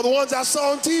were the ones I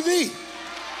saw on TV.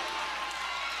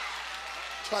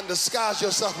 Trying to disguise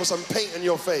yourself with some paint in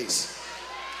your face.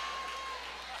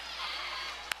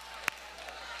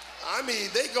 I mean,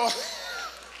 they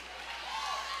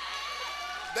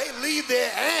leave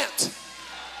their ant.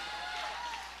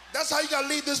 That's how you gotta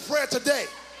lead this prayer today.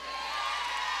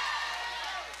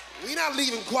 We're not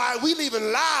leaving quiet, we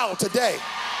leaving loud today.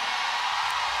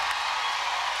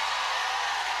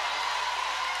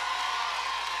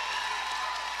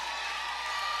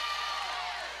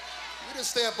 You didn't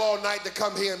stay up all night to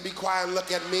come here and be quiet and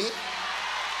look at me.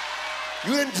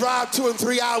 You didn't drive 2 and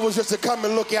 3 hours just to come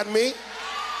and look at me.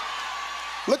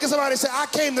 Look at somebody and say, I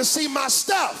came to see my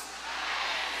stuff.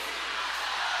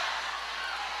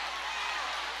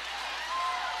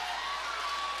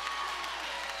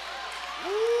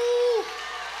 Woo.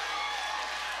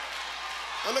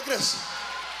 Now look at this.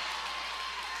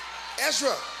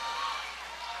 Ezra.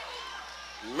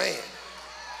 Man.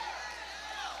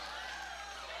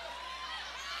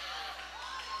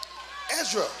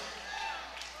 Ezra.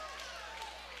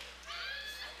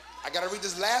 I got to read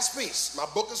this last piece. My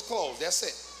book is closed. That's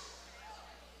it.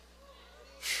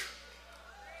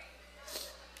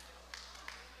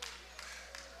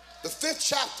 The 5th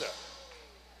chapter.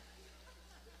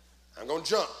 I'm going to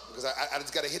jump because I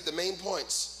just got to hit the main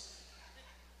points.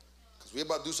 Because we're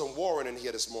about to do some warring in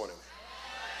here this morning.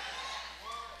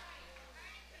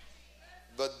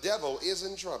 The devil is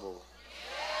in trouble.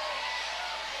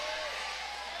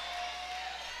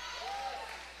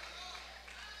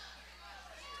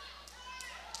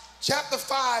 Chapter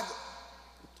 5,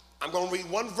 I'm going to read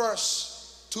 1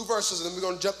 verse, 2 verses, and then we're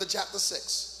going to jump to chapter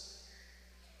 6.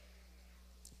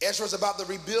 Ezra is about the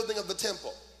rebuilding of the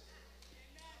temple.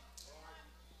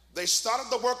 They started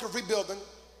the work of rebuilding,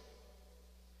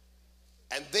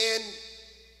 and then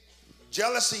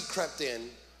jealousy crept in,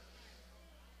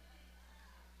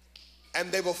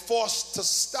 and they were forced to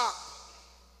stop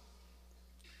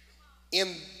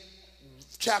in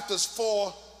chapters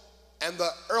 4 and the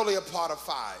earlier part of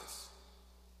 5,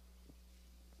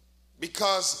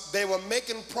 because they were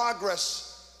making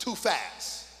progress too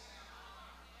fast.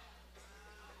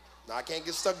 Now, I can't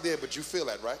get stuck there, but you feel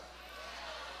that, right?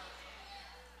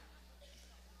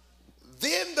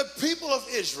 Then the people of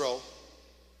Israel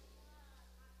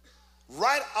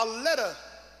write a letter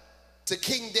to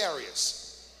King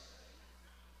Darius,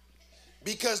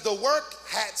 because the work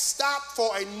had stopped for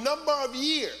a number of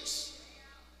years,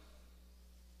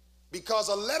 because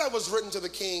a letter was written to the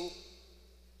king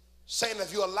saying,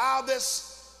 if you allow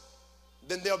this,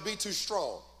 then they'll be too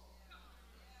strong.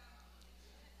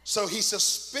 So he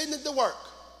suspended the work.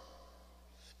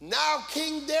 Now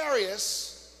King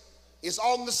Darius is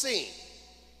on the scene.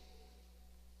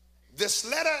 This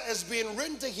letter is being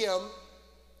written to him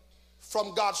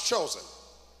from God's chosen.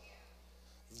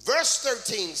 Verse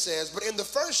 13 says, but in the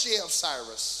first year of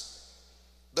Cyrus,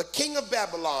 the king of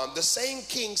Babylon, the same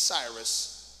King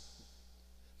Cyrus,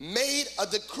 made a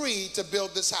decree to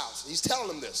build this house. He's telling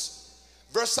them this.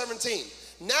 Verse 17,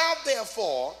 now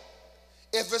therefore,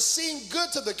 if it seem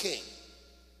good to the king,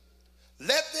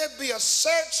 let there be a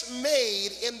search made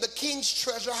in the king's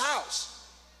treasure house,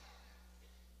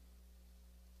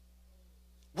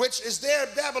 which is there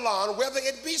in Babylon, whether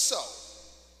it be so,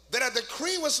 that a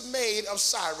decree was made of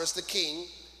Cyrus the king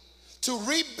to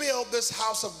rebuild this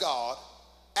house of God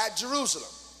at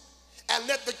Jerusalem. And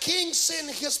let the king send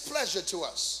his pleasure to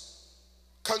us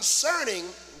concerning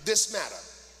this matter.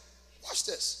 Watch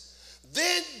this.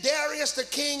 Then Darius the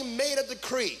king made a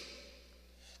decree,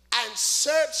 and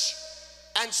search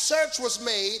was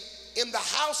made in the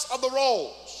house of the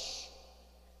rolls,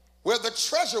 where the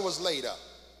treasure was laid up.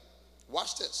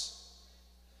 Watch this.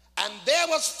 And there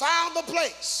was found a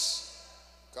place.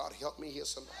 God help me here,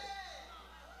 somebody.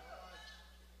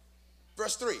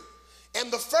 Verse 3. In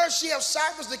the first year of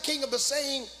Cyrus the king of the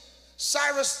same,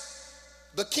 Cyrus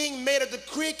the king made a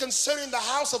decree concerning the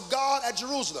house of God at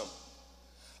Jerusalem.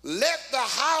 Let the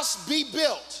house be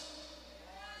built,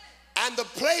 and the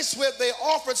place where they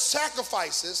offered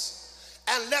sacrifices,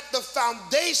 and let the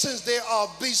foundations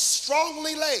thereof be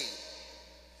strongly laid.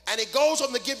 And it goes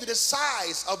on to give you the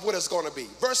size of what it's going to be.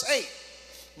 Verse 8.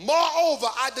 Moreover,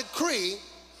 I decree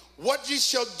what ye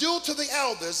shall do to the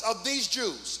elders of these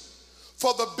Jews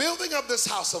for the building of this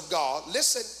house of God,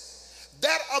 listen,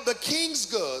 that of the king's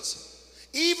goods,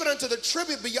 even unto the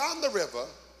tribute beyond the river,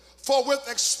 for with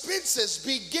expenses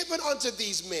be given unto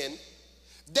these men,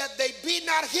 that they be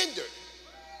not hindered.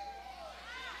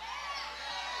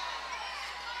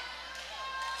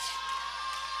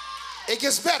 It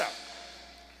gets better.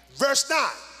 Verse 9,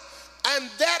 and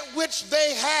that which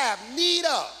they have need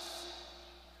of.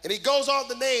 And he goes on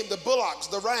to name the bullocks,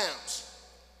 the rams.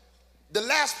 The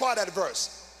last part of that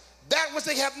verse, that which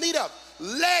they have need of,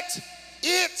 let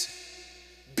it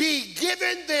be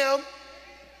given them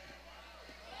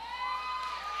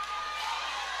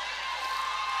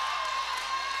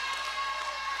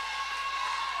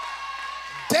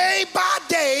day by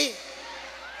day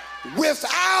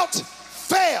without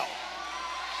fail.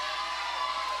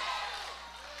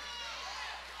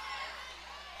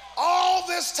 All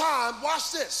this time,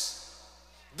 watch this.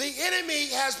 The enemy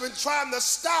has been trying to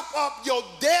stop up your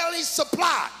daily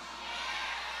supply.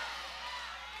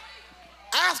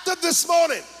 After this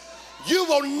morning, you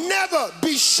will never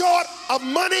be short of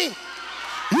money.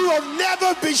 You will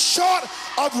never be short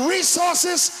of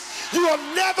resources. You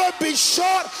will never be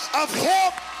short of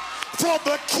help. For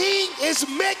the king is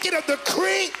making a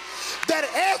decree that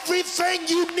everything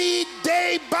you need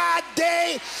day by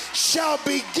day shall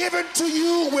be given to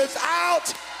you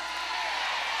without.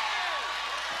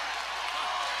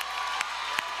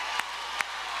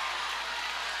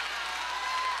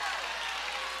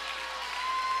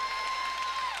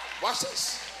 Watch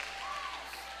this.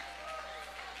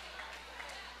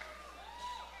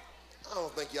 I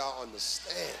don't think y'all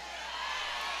understand.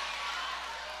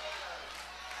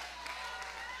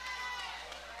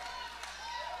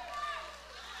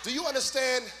 Do you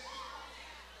understand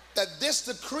that this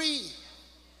decree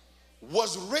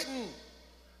was written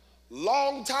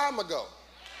long time ago?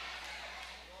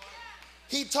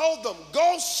 He told them,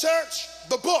 go search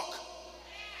the book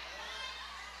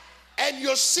and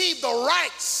you'll see the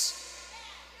rights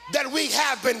that we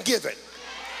have been given.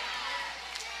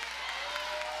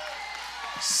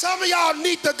 Some of y'all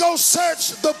need to go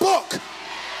search the book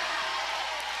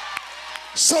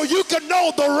so you can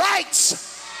know the rights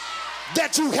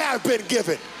that you have been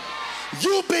given.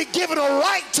 You've been given a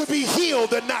right to be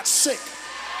healed and not sick.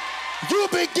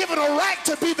 You've been given a right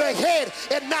to be the head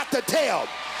and not the tail.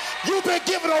 You've been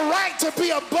given a right to be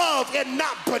above and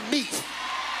not beneath.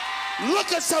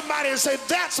 Look at somebody and say,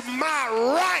 that's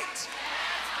my right.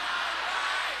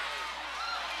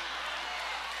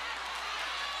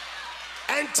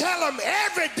 And tell them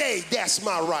every day, that's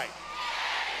my right.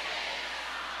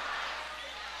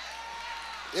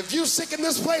 If you're sick in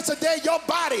this place today, your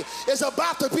body is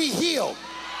about to be healed.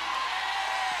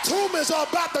 Tumors are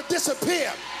about to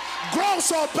disappear.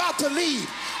 Growths are about to leave.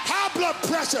 High blood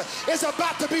pressure is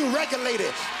about to be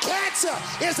regulated. Cancer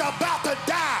is about to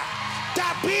die.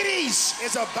 Diabetes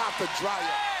is about to dry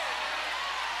up.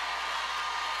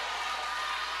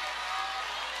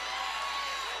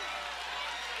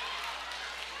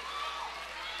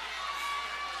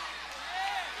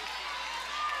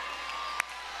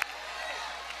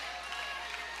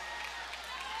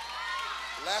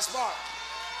 Last part.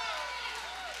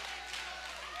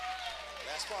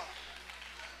 Last part.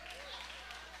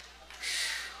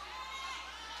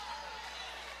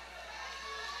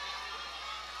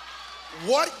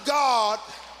 What God,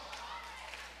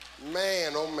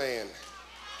 man, oh man,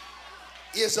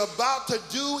 is about to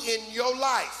do in your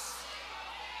life,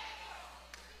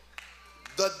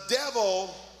 the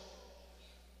devil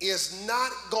is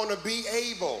not going to be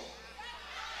able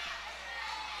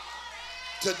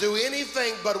to do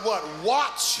anything but what?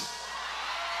 Watch.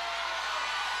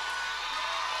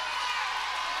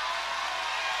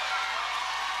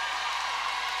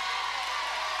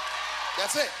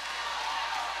 That's it.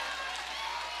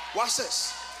 Watch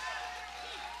this.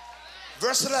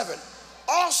 Verse 11.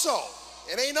 Also,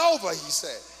 it ain't over, he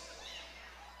said.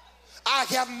 I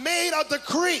have made a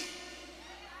decree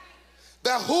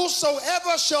that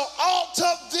whosoever shall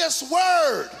alter this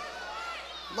word,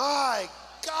 my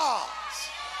God,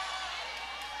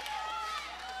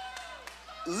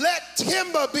 let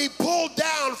timber be pulled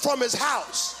down from his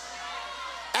house,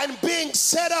 and being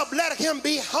set up, let him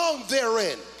be hung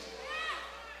therein.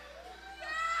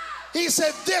 He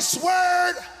said, this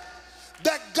word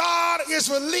that God is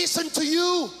releasing to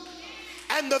you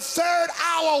and the third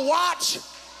hour watch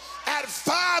at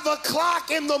 5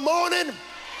 o'clock in the morning,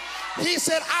 he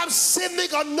said, I'm sending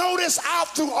a notice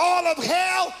out through all of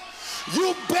hell.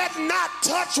 You better not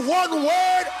touch one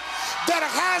word that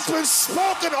has been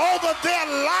spoken over their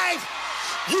life.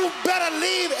 You better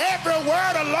leave every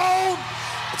word alone,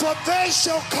 for they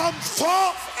shall come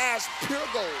forth as pure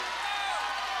gold.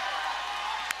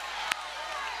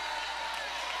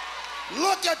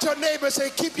 Look at your neighbor and say,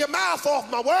 keep your mouth off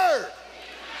my word.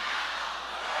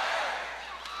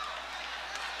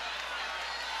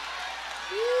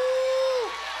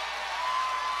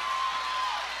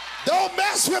 Don't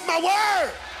mess with my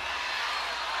word.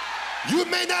 You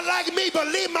may not like me, but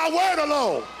leave my word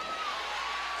alone.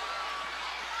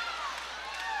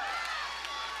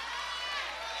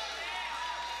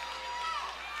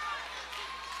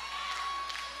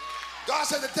 God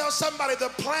said to tell somebody the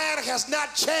plan has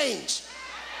not changed.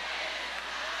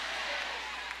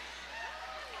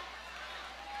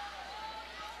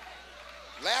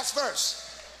 Last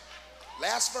verse.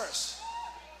 Last verse.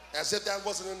 As if that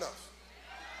wasn't enough.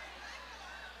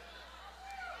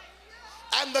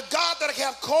 And the God that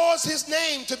hath caused his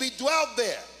name to be dwelt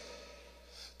there,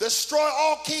 destroy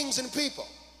all kings and people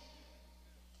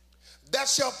that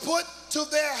shall put to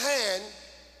their hand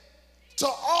to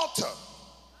alter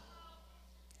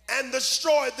and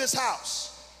destroy this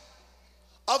house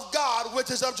of God which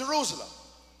is of Jerusalem.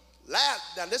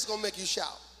 Now this is going to make you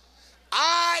shout.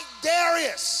 I,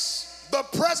 Darius, the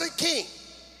present king,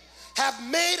 have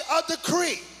made a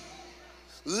decree.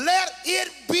 Let it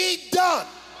be done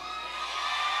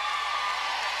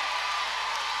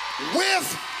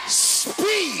with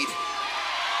speed.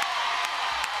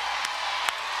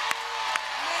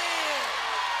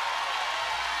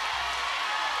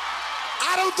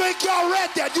 I don't think y'all read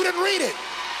that. You didn't read it.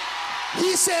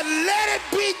 He said, let it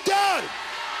be done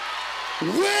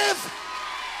with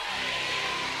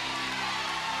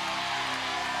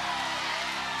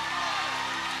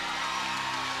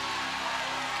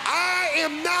I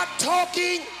am not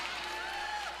talking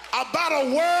about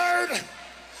a word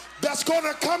that's going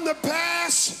to come to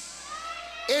pass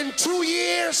in 2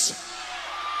 years,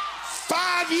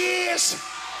 5 years,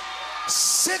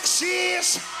 6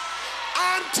 years.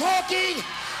 I'm talking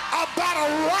about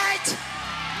a right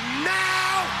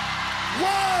now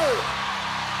word.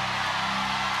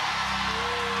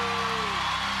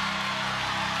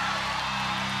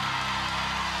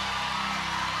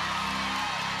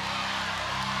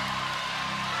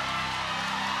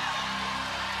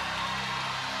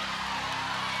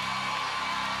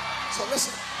 So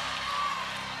listen,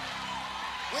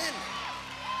 when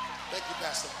the you,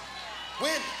 Pastor.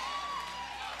 When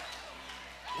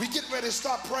we get ready to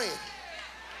start praying,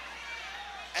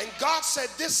 and God said,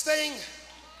 this thing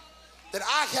that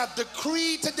I have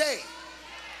decreed today,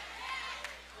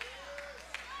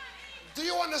 do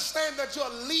you understand that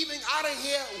you're leaving out of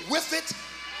here with it?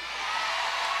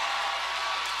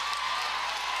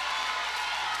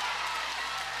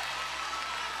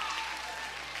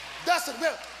 Listen,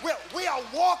 we are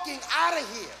walking out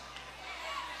of here.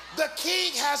 The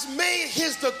king has made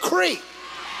his decree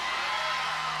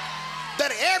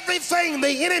that everything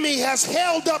the enemy has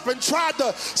held up and tried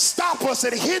to stop us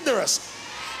and hinder us,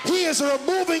 he is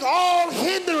removing all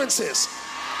hindrances.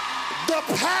 The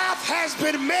path has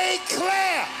been made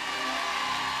clear.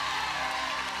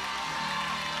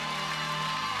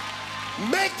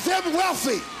 Make them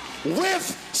wealthy with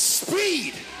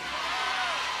speed.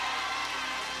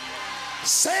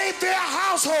 Save their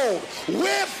household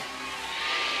with,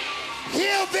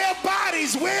 heal their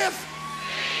bodies with,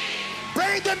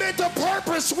 bring them into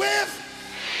purpose with.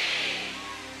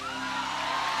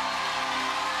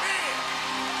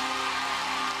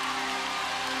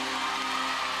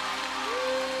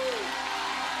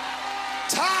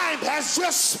 Time has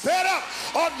just sped up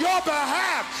on your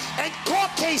behalf, and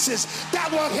court cases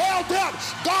that were held up,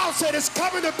 God said it's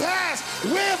coming to pass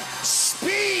with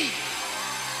speed.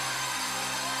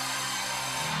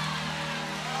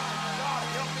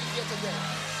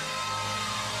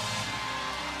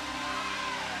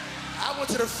 I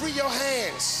want you to free your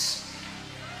hands,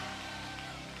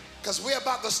 because we're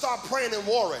about to start praying and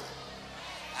warring.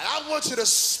 And I want you to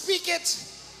speak it,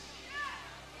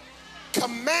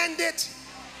 command it,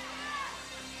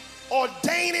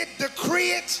 ordain it,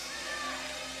 decree it,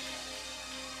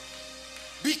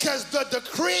 because the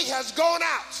decree has gone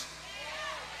out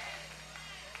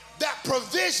that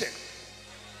provision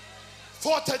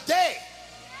for today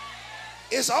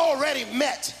is already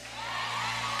met.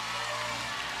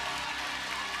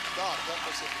 God, help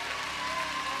us.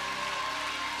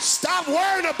 Stop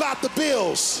worrying about the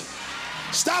bills.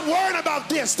 Stop worrying about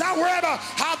this. Stop worrying about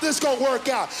how this is going to work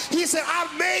out. He said,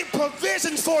 I've made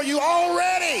provision for you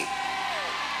already.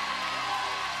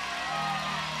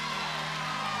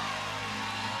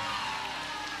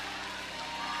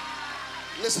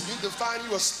 Listen, you can find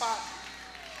you a spot,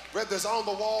 whether it's on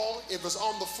the wall, if it's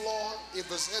on the floor, if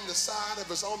it's in the side,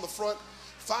 if it's on the front.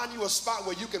 Find you a spot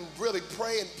where you can really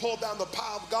pray and pull down the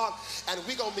power of God, and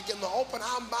we're going to begin to open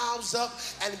our mouths up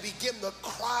and begin to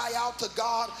cry out to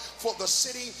God for the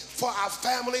city, for our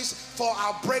families, for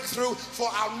our breakthrough, for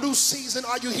our new season.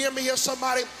 Are you hearing me here,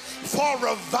 somebody? For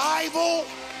revival,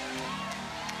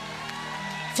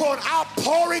 for an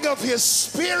outpouring of his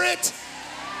spirit.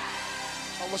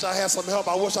 I wish I had some help.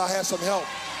 I wish I had some help.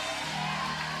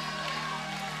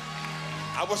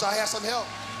 I wish I had some help.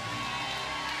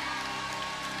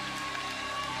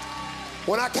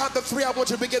 When I count to 3, I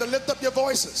want you to begin to lift up your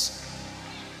voices.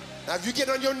 Now, if you get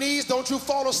on your knees, don't you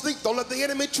fall asleep. Don't let the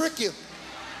enemy trick you.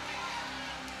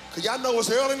 Because y'all know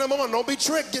it's early in the morning. Don't be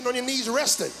tricked getting on your knees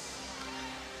resting.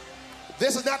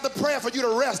 This is not the prayer for you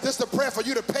to rest. This is the prayer for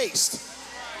you to pace.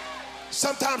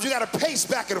 Sometimes you got to pace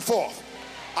back and forth.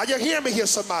 Are you hearing me here,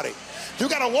 somebody? You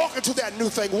got to walk into that new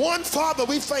thing. One, Father,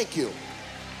 we thank you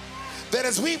that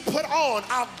as we put on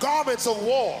our garments of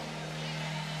war,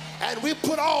 and we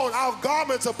put on our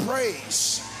garments of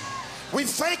praise, we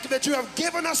thank you that you have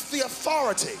given us the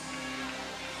authority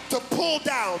to pull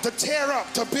down, to tear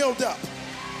up, to build up.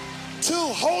 2,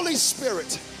 Holy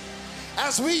Spirit,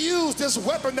 as we use this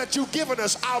weapon that you've given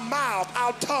us, our mouth,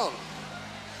 our tongue,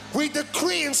 we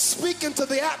decree and speak into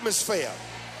the atmosphere.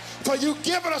 For you've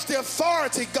given us the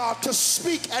authority, God, to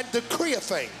speak and decree a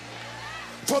thing.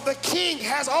 For the King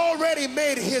has already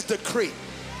made his decree.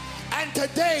 And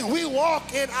today we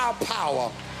walk in our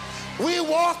power. We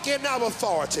walk in our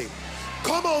authority.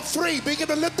 Come on, 3, begin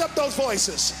to lift up those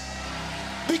voices.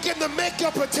 Begin to make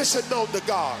your petition known to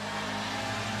God.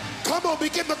 Come on,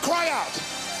 begin to cry out.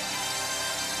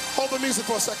 Hold the music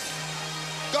for a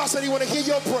second. God said he want to hear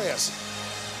your prayers.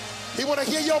 He want to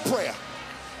hear your prayer.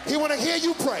 He want to hear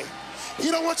you pray.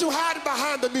 He don't want you hiding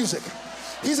behind the music.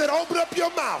 He said, open up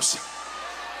your mouth.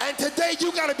 And today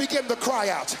you got to begin to cry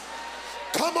out.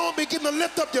 Come on, begin to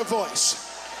lift up your voice.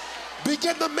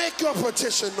 Begin to make your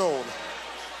petition known.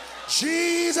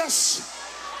 Jesus,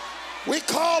 we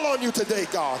call on you today,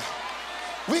 God.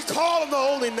 We call on the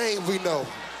only name we know.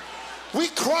 We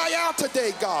cry out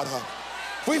today, God.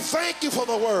 We thank you for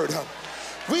the word.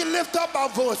 We lift up our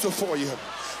voice before you.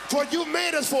 For you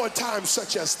made us for a time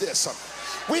such as this.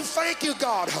 We thank you,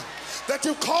 God, that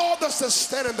you called us to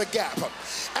stand in the gap.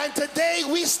 And today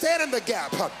we stand in the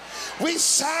gap. We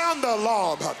sound the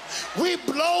alarm. We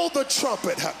blow the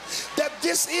trumpet that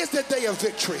this is the day of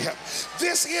victory.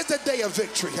 This is the day of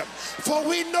victory. For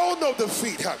we know no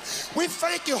defeat. We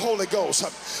thank you, Holy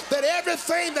Ghost, that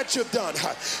everything that you've done,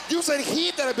 you said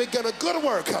he that have begun a good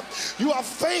work, you are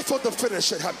faithful to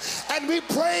finish it. And we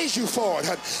praise you for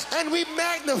it. And we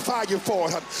magnify you for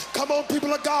it. Come on,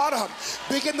 people of God,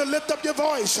 begin to lift up your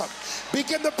voice.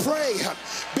 Begin to pray.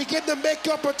 Begin to make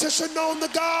your petition known to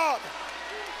God.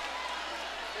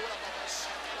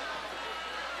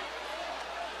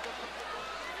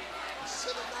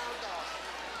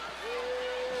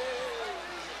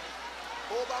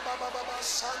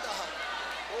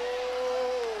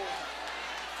 Oh,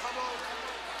 come on.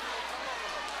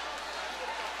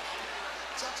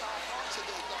 Touch our hearts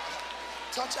today, God.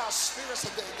 Touch our spirits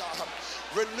today, God.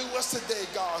 Renew us today,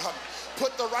 God.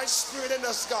 Put the right spirit in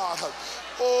us, God.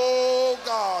 Oh,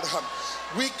 God.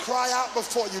 We cry out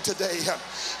before you today.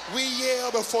 We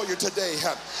yell before you today.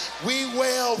 We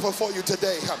wail before you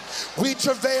today. We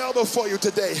travail before you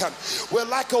today. We're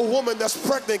like a woman that's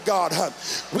pregnant, God.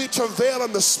 We travail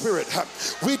in the spirit.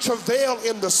 We travail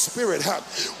in the spirit.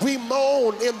 We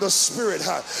moan in the spirit.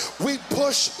 We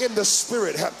push in the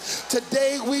spirit.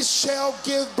 Today we shall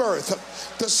give birth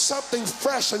to something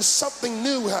fresh and something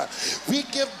new. We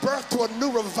give birth to a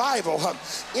new revival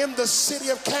in the city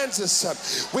of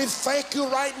Kansas. We thank you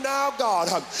right now, God,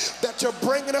 that you're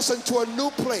bringing us into a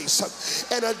new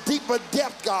place and a deeper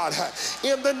depth, God,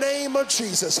 in the name of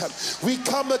Jesus. We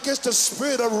come against the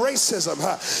spirit of racism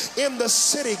in the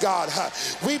city, God.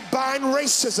 We bind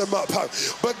racism up,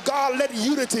 but God, let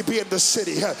unity be in the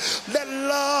city. Let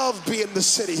love be in the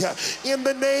city in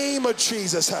the name of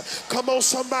Jesus. Come on,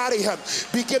 somebody,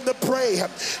 begin to pray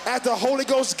as the Holy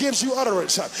Ghost gives you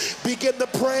utterance. Begin to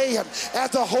pray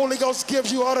as the Holy Ghost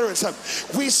gives you utterance.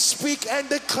 We speak and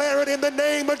declare it in the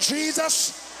name of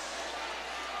Jesus.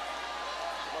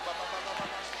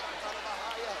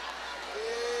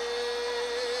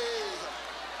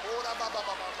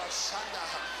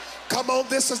 Come on,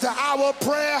 this is the hour of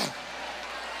prayer.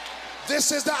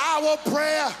 This is the hour of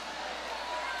prayer.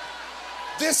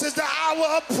 This is the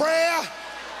hour of prayer.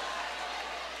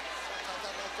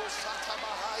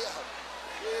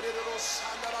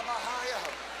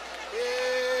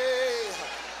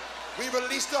 We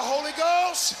release the Holy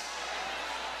Ghost.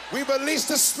 We release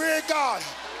the Spirit, God,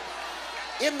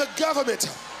 in the government.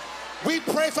 We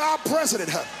pray for our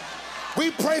president.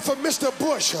 We pray for Mr.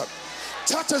 Bush.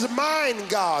 Touch his mind,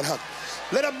 God.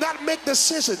 Let him not make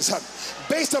decisions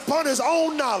based upon his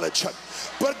own knowledge,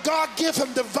 but God, give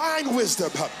him divine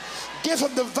wisdom. Give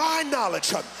him divine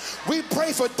knowledge. We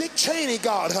pray for Dick Cheney,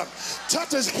 God.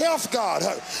 Touch his health, God.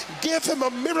 Give him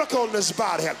a miracle in his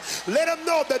body. Let him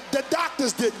know that the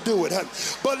doctors didn't do it,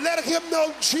 but let him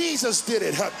know Jesus did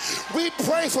it. We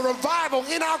pray for revival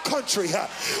in our country.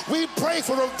 We pray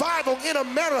for revival in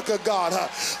America, God.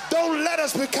 Don't let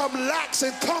us become lax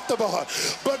and comfortable,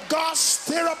 but God,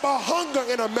 stir up a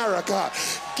hunger in America.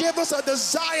 Give us a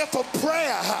desire for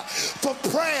prayer, for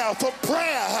prayer, for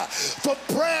prayer, for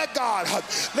prayer, God.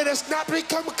 Let us not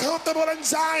become comfortable in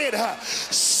Zion.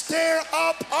 Stir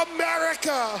up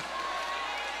America.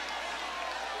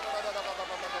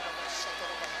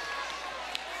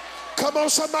 Come on,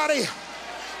 somebody.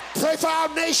 Pray for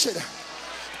our nation.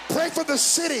 Pray for the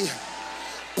city.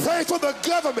 Pray for the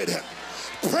government.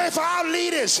 Pray for our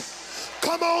leaders.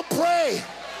 Come on, pray.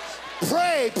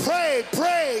 Pray, pray,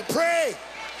 pray, pray.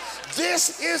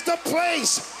 This is the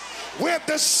place where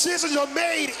decisions are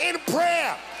made in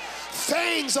prayer.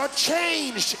 Things are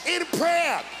changed in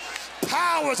prayer.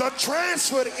 Powers are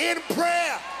transferred in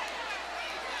prayer.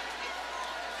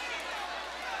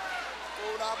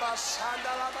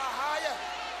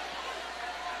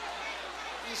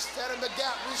 We stand in the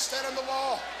gap. We stand in the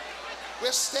wall.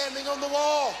 We're standing on the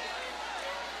wall.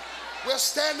 We're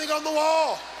standing on the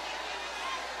wall.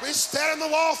 We stand on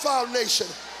the wall for our nation.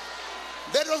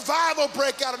 Let revival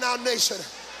break out in our nation.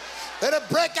 Let it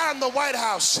break out in the White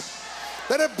House.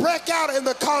 Let it break out in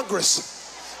the Congress.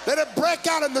 Let it break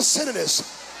out in the senators.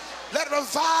 Let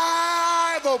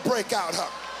revival break out.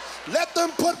 Let them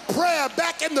put prayer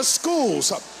back in the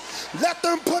schools. Let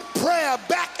them put prayer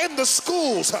back in the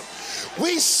schools.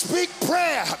 We speak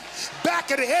prayer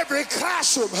back in every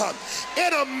classroom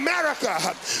in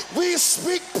America. We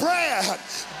speak prayer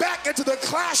back into the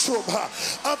classroom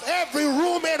of every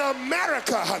room in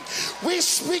America. We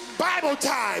speak Bible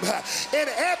time in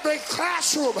every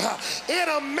classroom in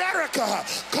America.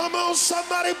 Come on,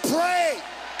 somebody, pray.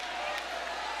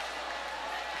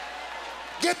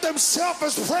 Get them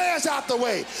selfish prayers out the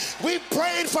way. We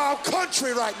praying for our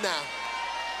country right now.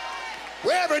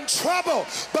 We're in trouble,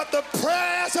 but the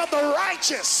prayers of the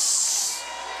righteous.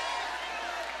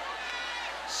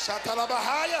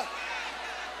 Shatalabahaya.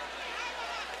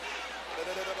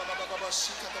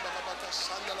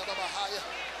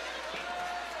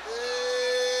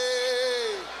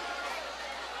 Hey.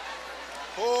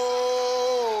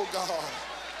 Oh God.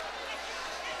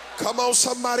 Come on,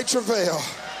 somebody travail.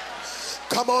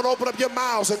 Come on, open up your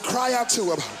mouths and cry out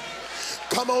to him.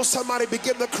 Come on, somebody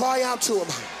begin to cry out to him.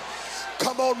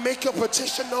 Come on, make your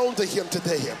petition known to him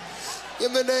today.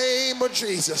 In the name of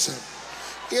Jesus.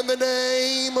 In the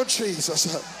name of Jesus.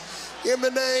 In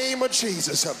the name of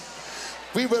Jesus.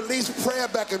 We release prayer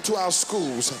back into our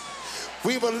schools.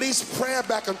 We release prayer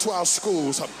back into our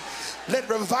schools. Let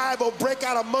revival break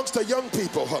out amongst the young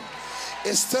people.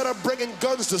 Instead of bringing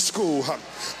guns to school,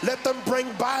 let them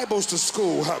bring Bibles to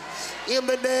school. In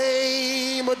the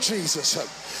name of Jesus.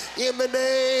 In the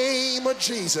name of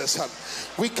Jesus.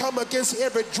 We come against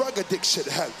every drug addiction.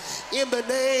 In the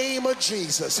name of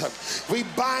Jesus. We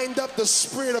bind up the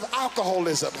spirit of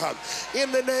alcoholism.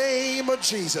 In the name of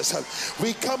Jesus.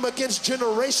 We come against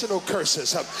generational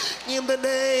curses. In the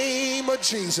name of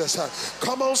Jesus.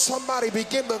 Come on, somebody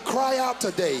begin to cry out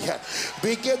today.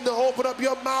 Begin to open up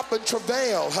your mouth and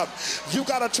travail. You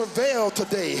got to travail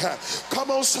today.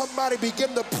 Come on, somebody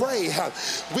begin to pray.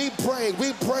 We pray,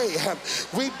 we pray,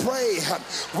 we pray,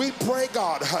 we pray,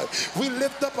 God. We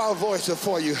lift up our voice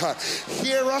before you.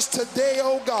 Hear us today,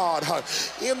 oh God,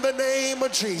 in the name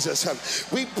of Jesus.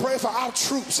 We pray for our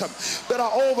troops that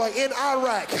are over in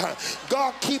Iraq.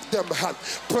 God, keep them,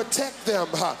 protect them,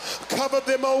 cover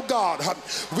them, oh God.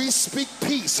 We speak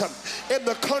peace in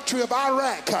the country of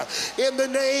Iraq in the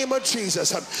name of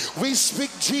Jesus. We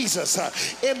speak Jesus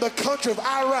in the country of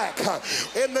Iraq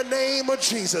in the name of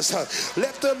Jesus.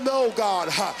 Let them know, God,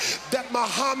 that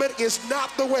Muhammad is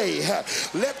not the way.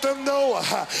 Let them know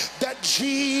that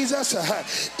Jesus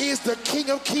is the King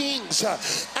of Kings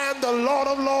and the Lord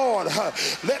of Lords.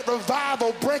 Let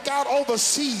revival break out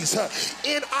overseas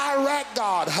in Iraq,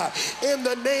 God, in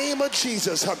the name of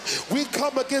Jesus. We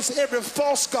come against every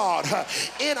false god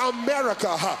in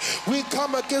America. We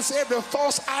come against every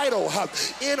false idol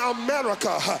in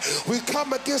America. We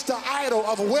come against the idol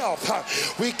of wealth.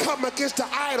 We come against the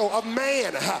idol of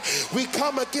man. We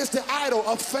come against the idol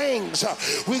of things.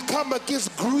 We come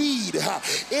against greed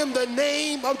in the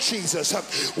name of Jesus.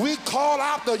 We call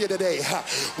out to you today.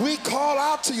 We call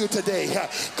out to you today.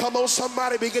 Come on,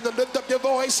 somebody begin to lift up your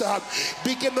voice.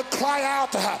 Begin to cry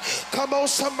out. Come on,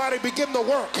 somebody begin to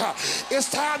work. It's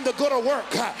time to go to work.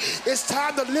 It's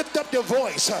time to lift up your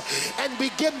voice and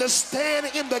begin to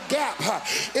stand in the gap.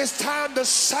 It's time to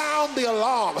sound the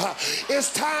alarm.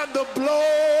 It's time to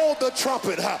blow the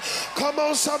trumpet. Come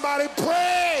on, somebody,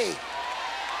 pray.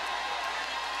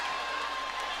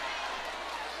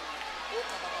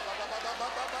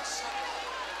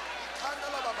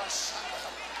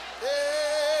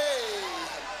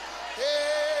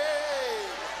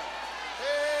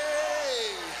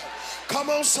 Come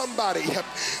on, somebody,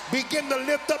 begin to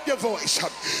lift up your voice.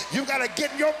 You got to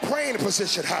get in your praying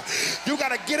position. You got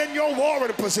to get in your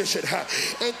warring position.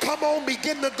 And come on,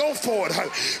 begin to go forward.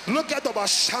 Look at the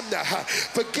Bashanda.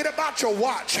 Forget about your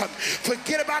watch.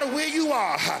 Forget about where you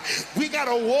are. We got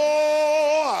to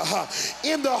war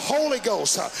in the Holy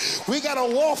Ghost. We got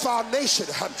to war for our nation.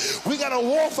 We got to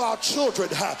war for our children.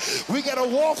 We got to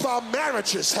war for our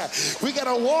marriages. We got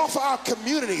to war for our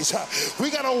communities. We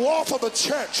got to war for the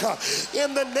church.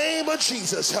 In the name of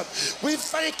Jesus, we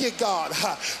thank you, God,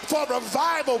 for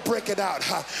revival breaking out.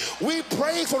 We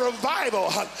pray for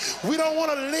revival. We don't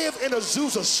want to live in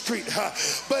Azusa Street,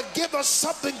 but give us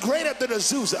something greater than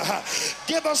Azusa.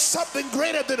 Give us something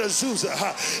greater than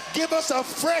Azusa. Give us a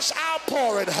fresh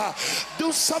outpouring.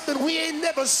 Do something we ain't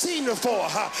never seen before.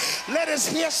 Let us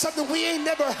hear something we ain't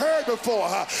never heard before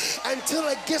until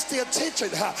it gets the attention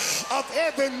of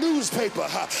every newspaper,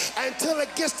 until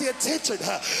it gets the attention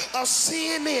of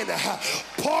CNN.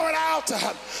 Pour it out,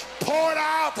 pour it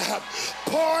out,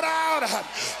 pour it out,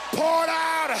 pour it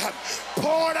out,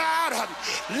 pour it out.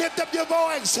 Lift up your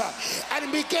voice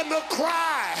and begin to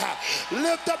cry.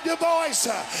 Lift up your voice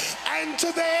and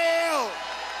travail.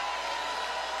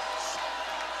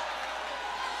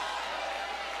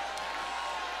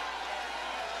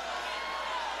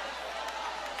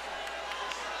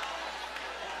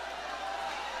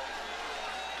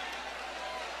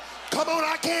 Come on,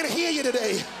 I can't hear you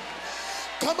today.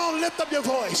 Come on, lift up your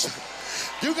voice.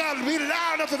 You got to be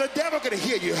loud enough so the devil can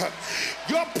hear you.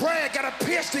 Your prayer got to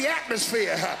pierce the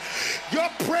atmosphere. Your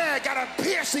prayer got to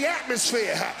pierce the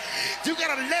atmosphere. You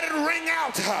got to let it ring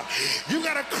out. You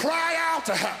got to cry out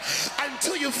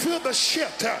until you feel the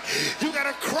shift. You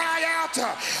got to cry out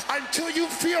until you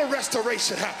feel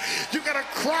restoration. You got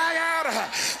to cry out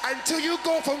until you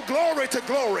go from glory to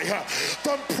glory,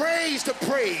 from praise to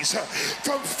praise,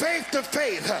 from faith to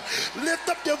faith. Lift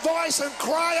up your voice and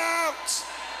cry out.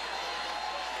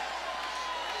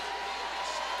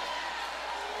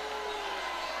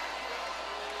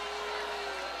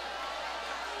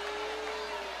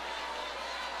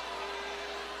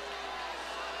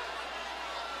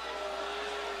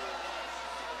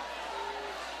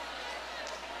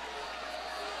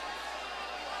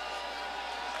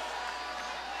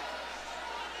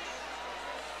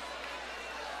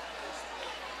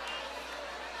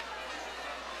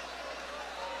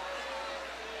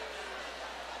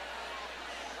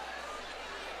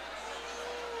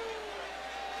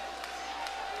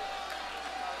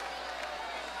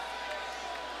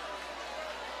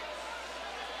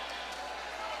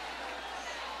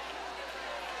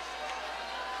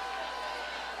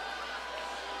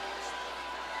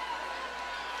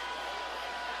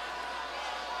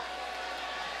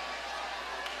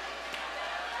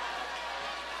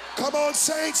 Come on,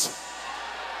 saints.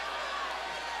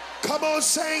 Come on,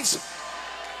 saints.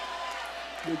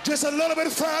 Just a little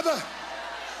bit further.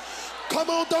 Come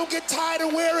on, don't get tired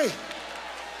and weary.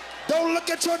 Don't look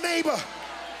at your neighbor.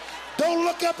 Don't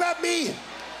look up at me.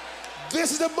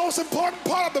 This is the most important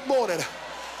part of the morning.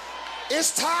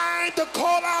 It's time to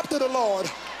call out to the Lord.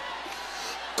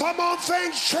 Come on,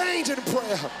 things change in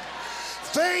prayer.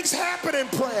 Things happen in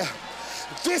prayer.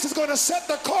 This is going to set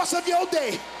the course of your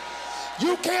day.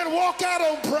 You can't walk out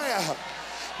on prayer.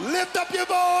 Lift up your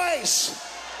voice.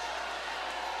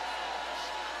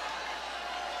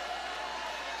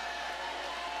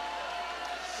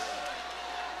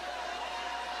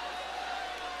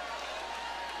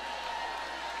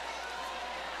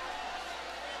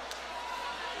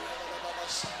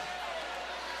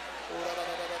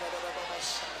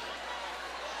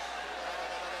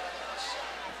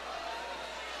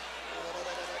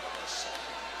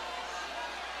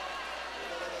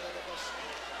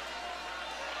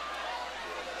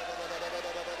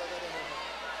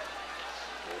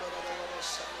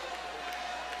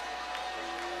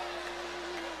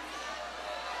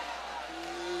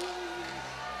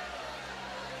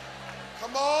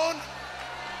 Come on.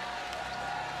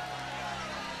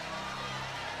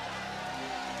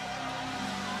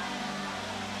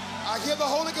 I hear the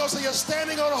Holy Ghost say you're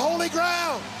standing on holy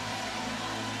ground.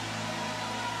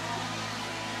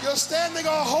 You're standing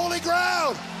on holy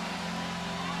ground.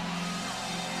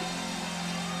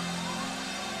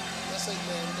 Yes,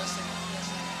 amen. Yes, amen.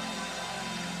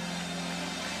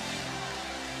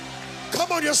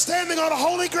 Come on, you're standing on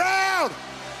holy ground.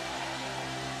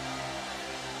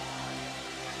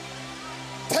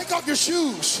 Take off your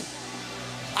shoes.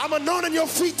 I'm anointing your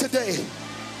feet today.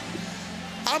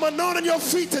 I'm anointing your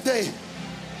feet today.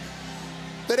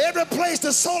 That every place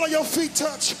the sole of your feet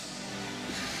touch,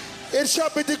 it shall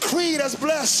be decreed as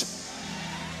blessed.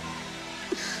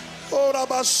 Oh,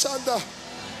 Rabashanda.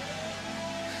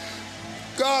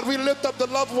 God, we lift up the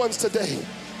loved ones today.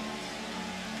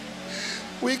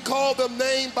 We call them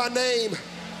name by name.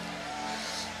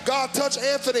 God, touch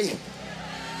Anthony.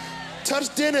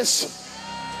 Touch Dennis.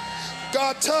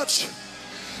 God, touch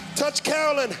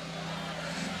Carolyn.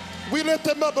 We lift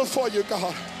them up before you,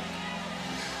 God.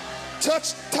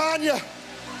 Touch Tanya.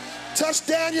 Touch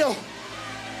Daniel.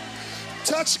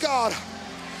 Touch God.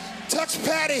 Touch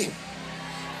Patty.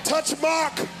 Touch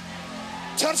Mark.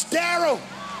 Touch Daryl.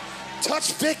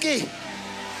 Touch Vicky.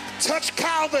 Touch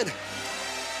Calvin.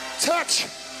 Touch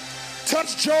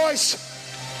Joyce.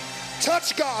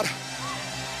 Touch God.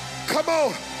 Come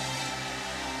on.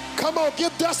 Come on,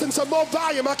 give Dustin some more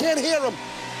volume. I can't hear him.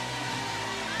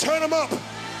 Turn him up.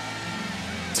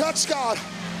 Touch God.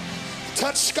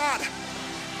 Touch Scott.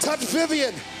 Touch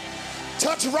Vivian.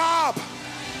 Touch Rob.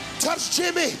 Touch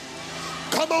Jimmy.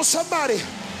 Come on, somebody.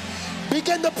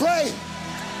 Begin to pray.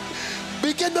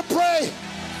 Begin to pray.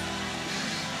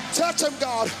 Touch him,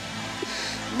 God.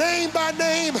 Name by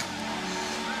name.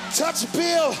 Touch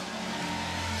Bill.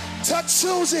 Touch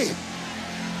Susie.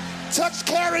 Touch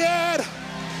Carrie Ann.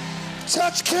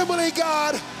 Touch Kimberly,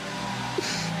 God.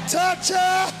 Touch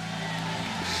her.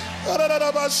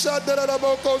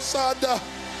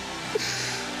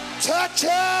 Touch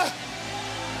her.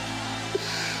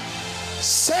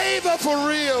 Save her for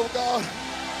real, God.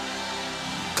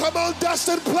 Come on,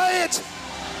 Dustin, play it.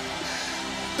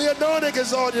 The anointing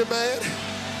is on you, man.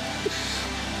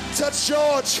 Touch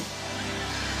George.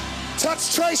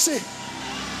 Touch Tracy.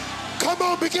 Come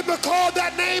on, begin to call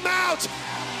that name out.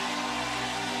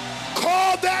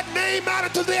 Call that name out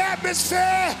into the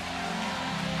atmosphere.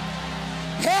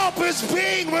 Help is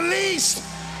being released.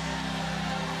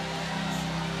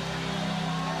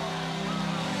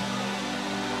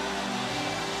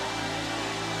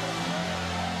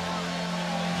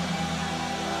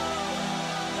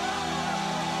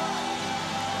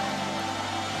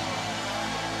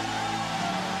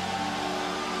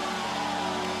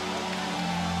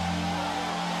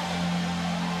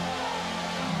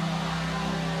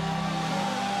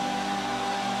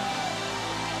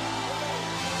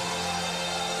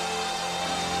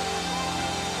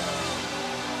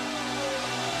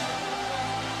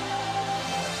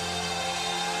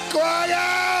 Cry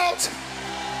out.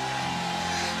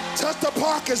 Touch the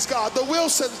Parkers, God, the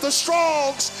Wilsons, the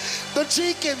Strongs, the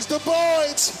Jenkins, the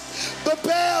Boyds, the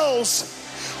Bells,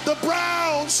 the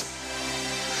Browns,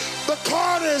 the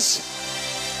Carters,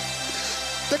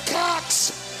 the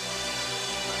Cox.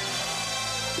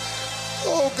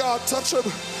 Oh, God, touch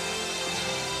them.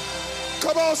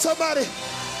 Come on, somebody.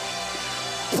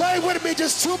 Pray with me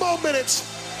just 2 more minutes.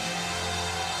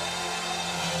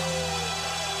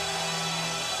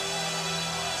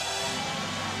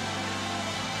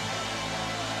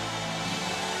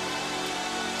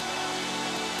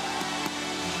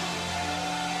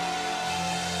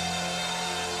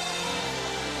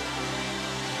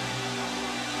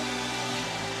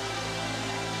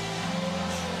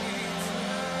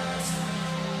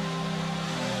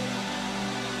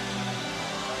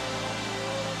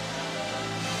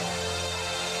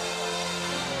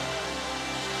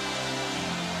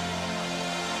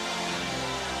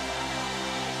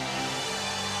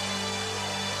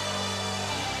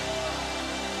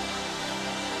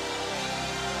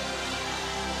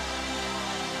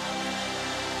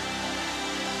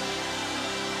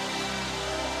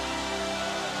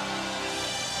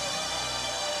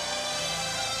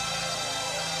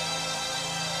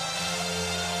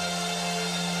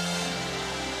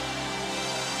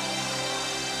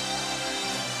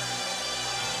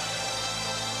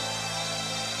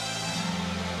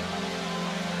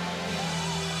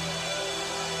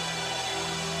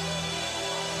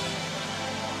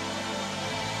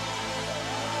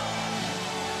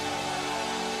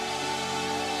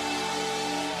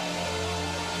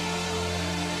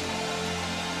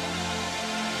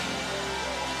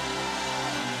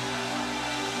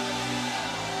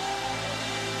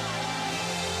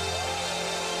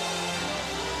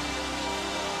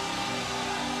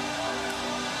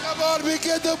 Come on,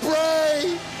 begin to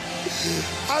pray.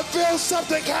 I feel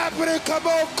something happening. Come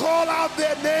on, call out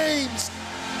their names.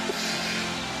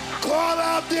 Call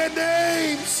out their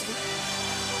names.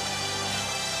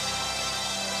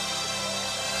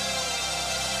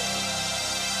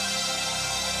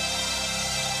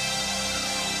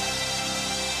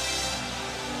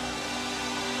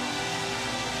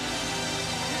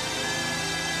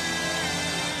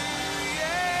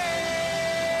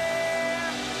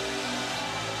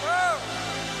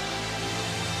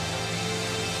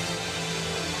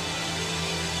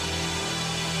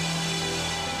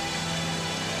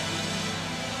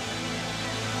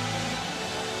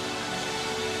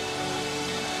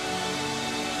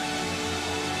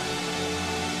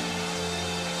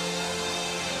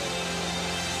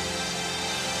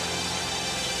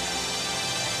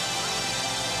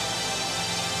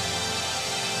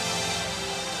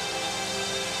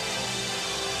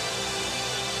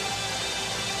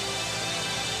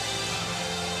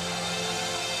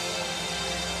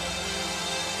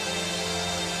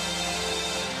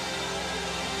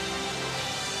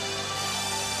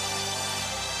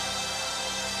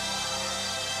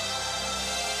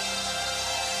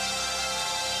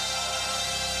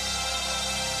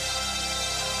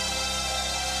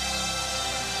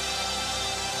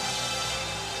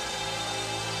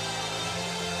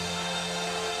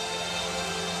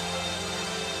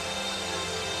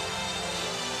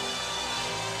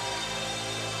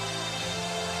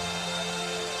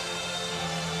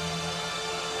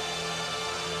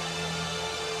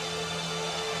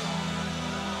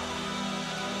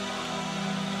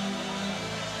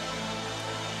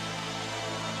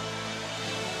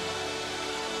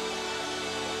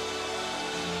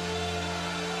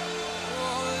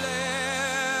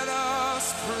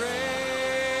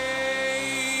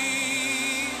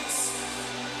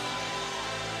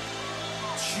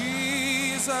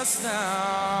 Jesus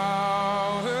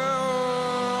now,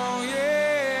 oh,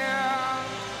 yeah.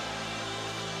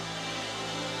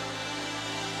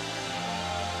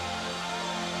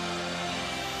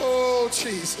 Oh,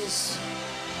 Jesus.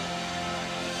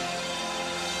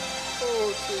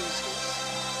 Jesus.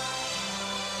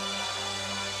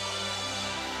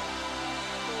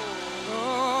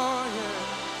 Oh, yeah.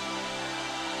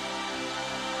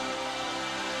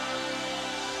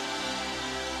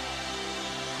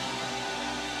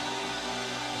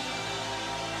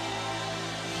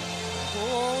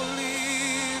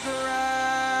 Holy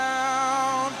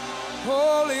ground,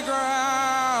 holy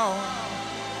ground.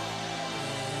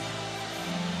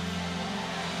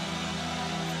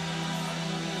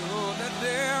 Know that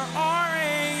there are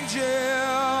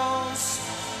angels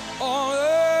all around.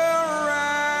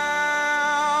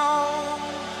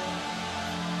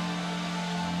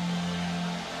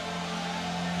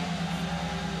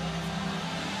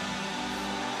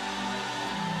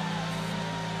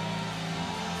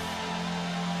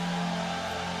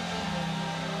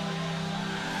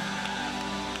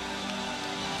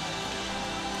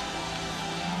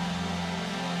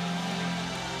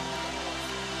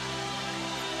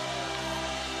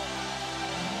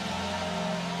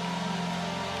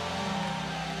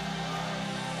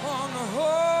 On the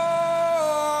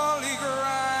holy ground,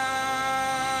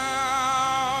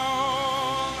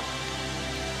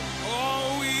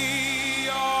 oh, we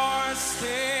are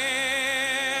standing,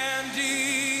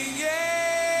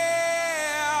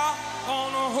 yeah,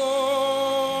 on the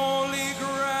holy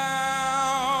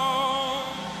ground,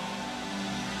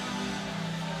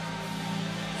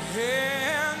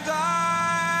 and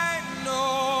I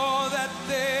know that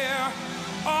there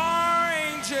are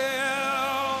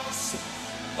angels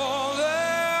all around.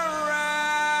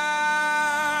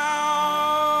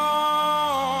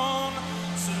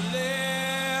 So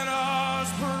let us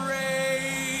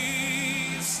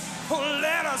praise, oh,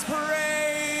 let us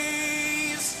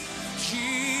praise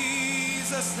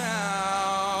Jesus now.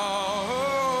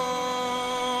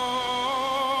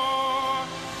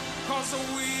 'Cause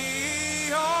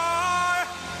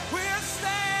we're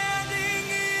standing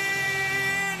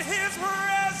in his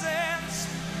presence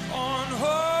on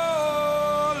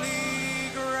holy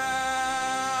ground.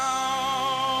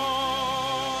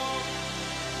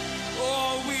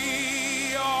 Oh,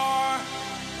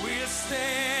 we're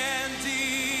standing,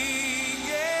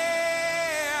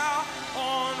 yeah,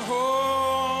 on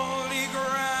holy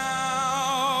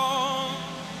ground.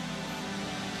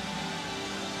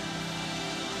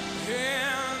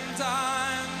 And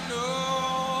I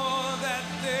know that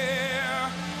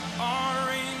there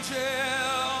are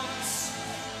angels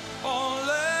all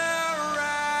around.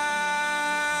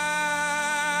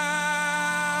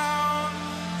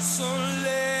 So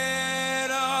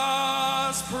let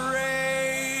us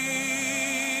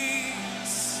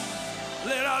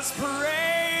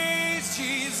praise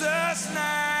Jesus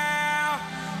now.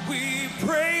 We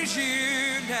praise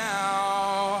you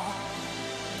now.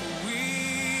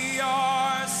 We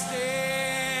are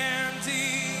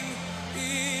standing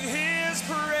in his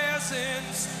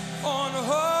presence on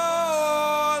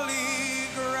holy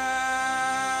ground.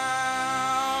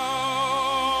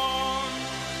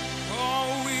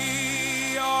 Oh,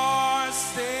 we are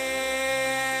standing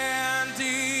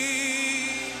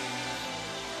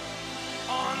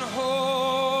on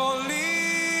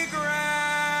holy ground.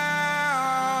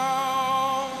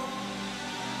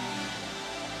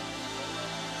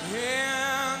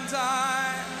 And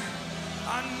I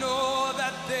know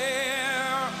that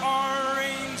there are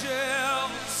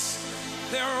angels,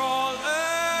 they're all around.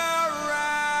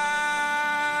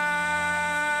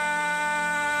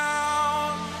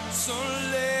 So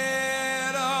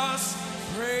let us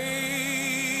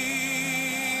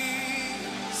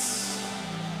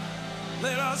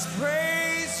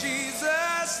praise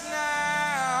Jesus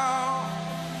now.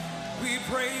 We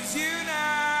praise you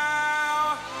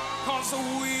now, 'cause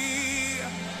we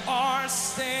are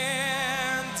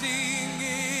standing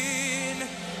in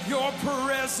your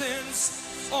presence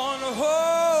on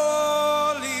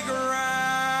holy ground.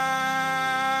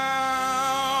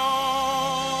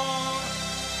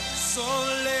 So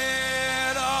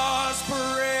let us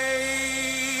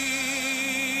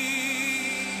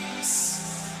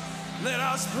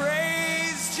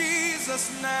praise Jesus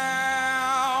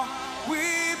now.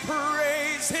 We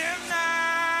praise him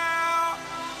now,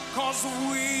 'cause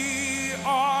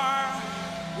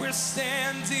we're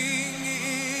standing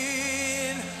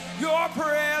in your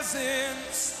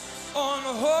presence on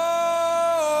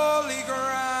holy ground.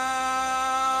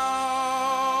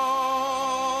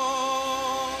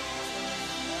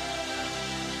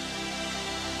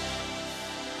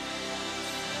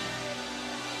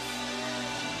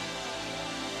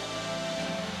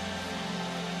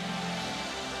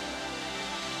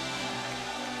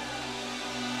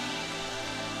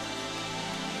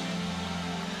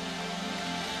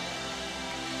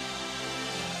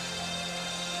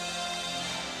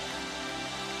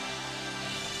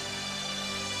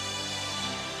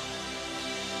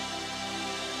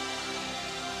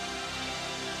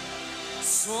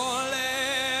 So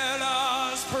let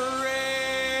us praise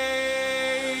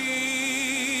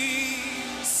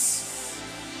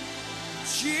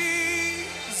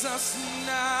Jesus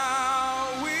now.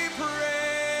 We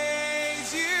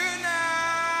praise you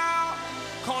now,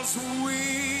 'cause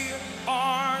we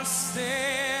are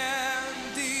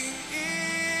standing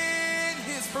in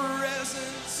his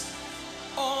presence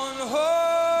on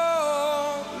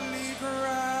holy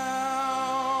ground.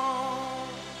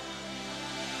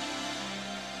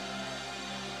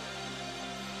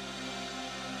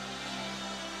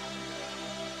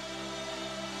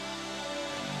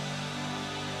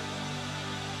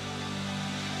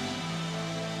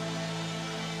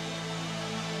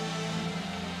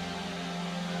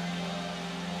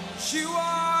 You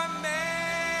are majesty,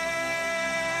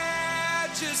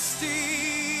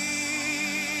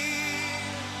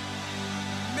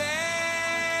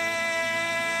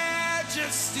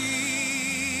 majesty.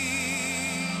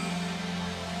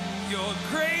 Your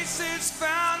grace has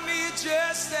found me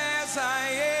just as I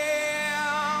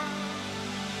am.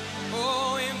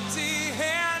 Oh,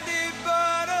 empty-handed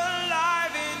but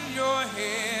alive in your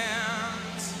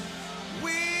hands.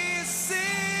 We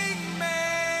sing majesty.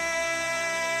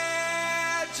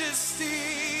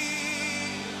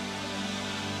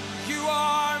 You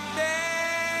are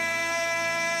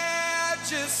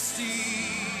majesty.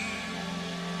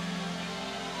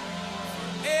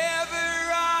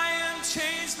 Forever I am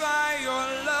changed by your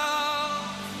love.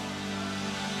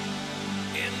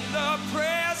 In the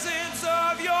presence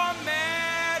of your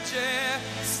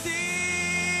majesty,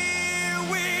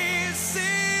 we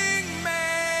sing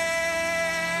majesty,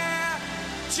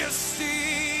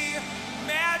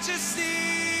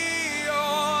 majesty,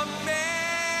 oh majesty.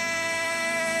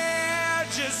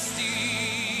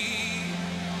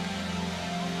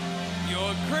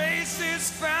 Your grace has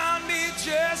found me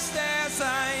just as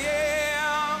I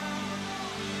am.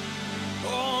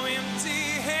 Oh,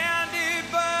 empty-handed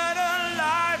but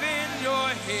alive in your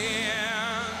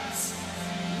hands.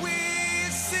 We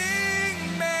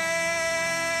sing majesty.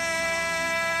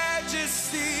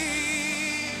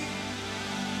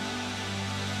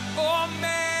 Oh,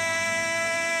 majesty.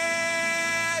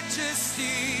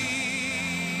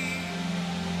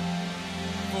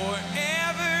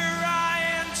 Forever I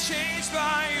am changed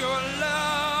by your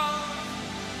love.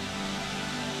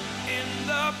 In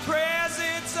the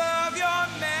presence of your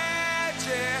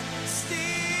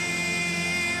majesty,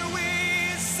 we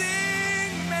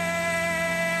sing majesty.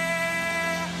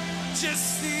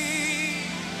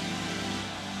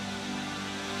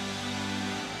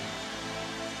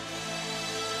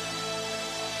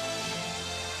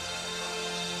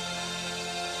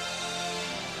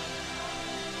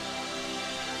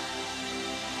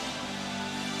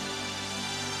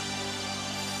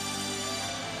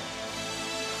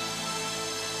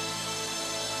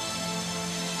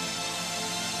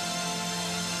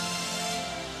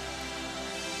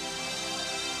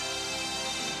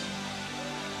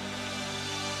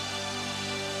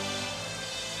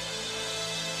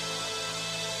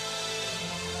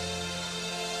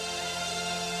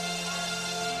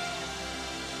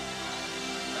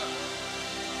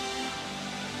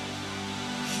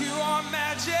 You are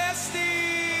majesty.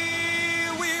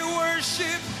 We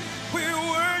worship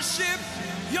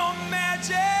your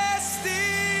majesty.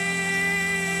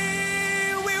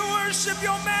 We worship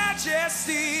your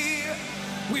majesty.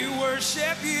 We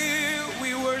worship you,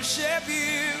 we worship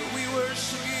you, we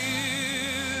worship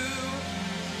you.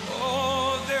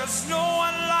 Oh, there's no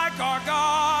one like our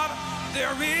God.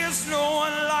 There is no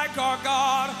one like our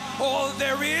God. Oh,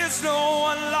 there is no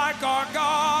one like our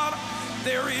God.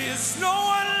 There is no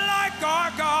one like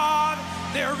our God.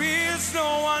 There is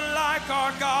no one like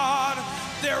our God.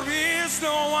 There is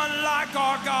no one like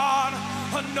our God.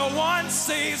 No one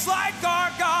saves like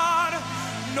our God.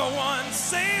 No one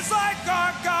saves like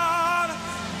our God.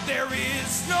 There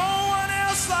is no one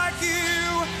else like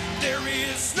you. There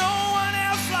is no one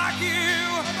else like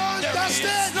you. There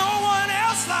is no one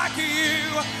else like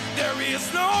you. There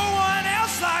is no one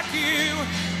else like you.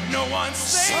 No one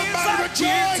saves like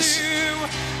you do.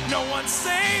 No one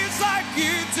saves like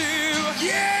you do.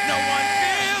 Yeah. No one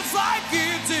feels like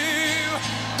you do.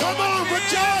 Come on,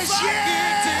 rejoice.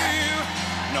 Yeah.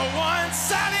 No one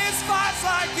satisfies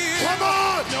like you. Come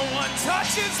on. No one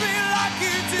touches me like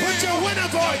you do. Put your winner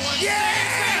voice. No one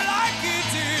saves me like you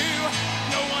do.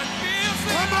 No one feels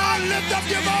me. Come on, lift up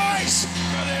your voice.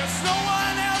 For there's no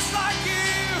one else like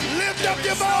you. Lift up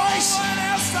your voice. No one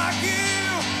else like you.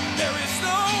 There is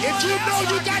no one If you know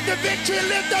you got the victory,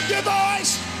 lift up your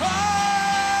voice. Oh,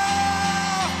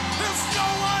 there's no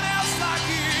one else like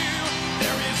you.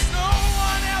 There is no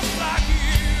one else like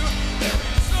you. There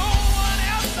is no one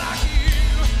else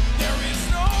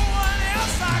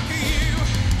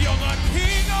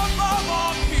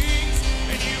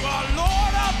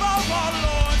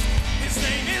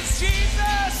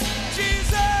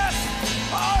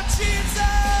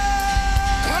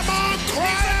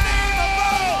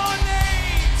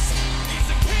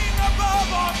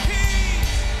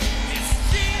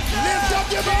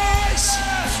your voice.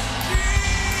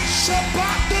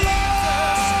 Shabbat the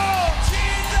Lord.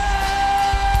 Jesus,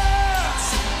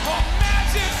 oh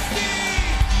majesty,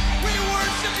 we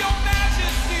worship your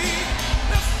majesty.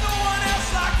 There's no one else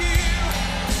like you,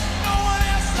 no one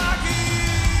else like you,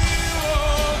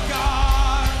 oh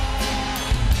God.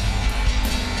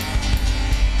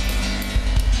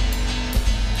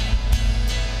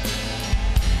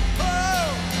 Oh.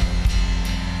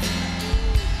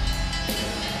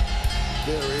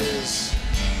 There is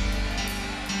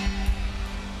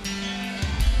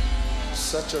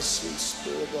such a sweet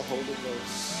spirit of the Holy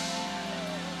Ghost.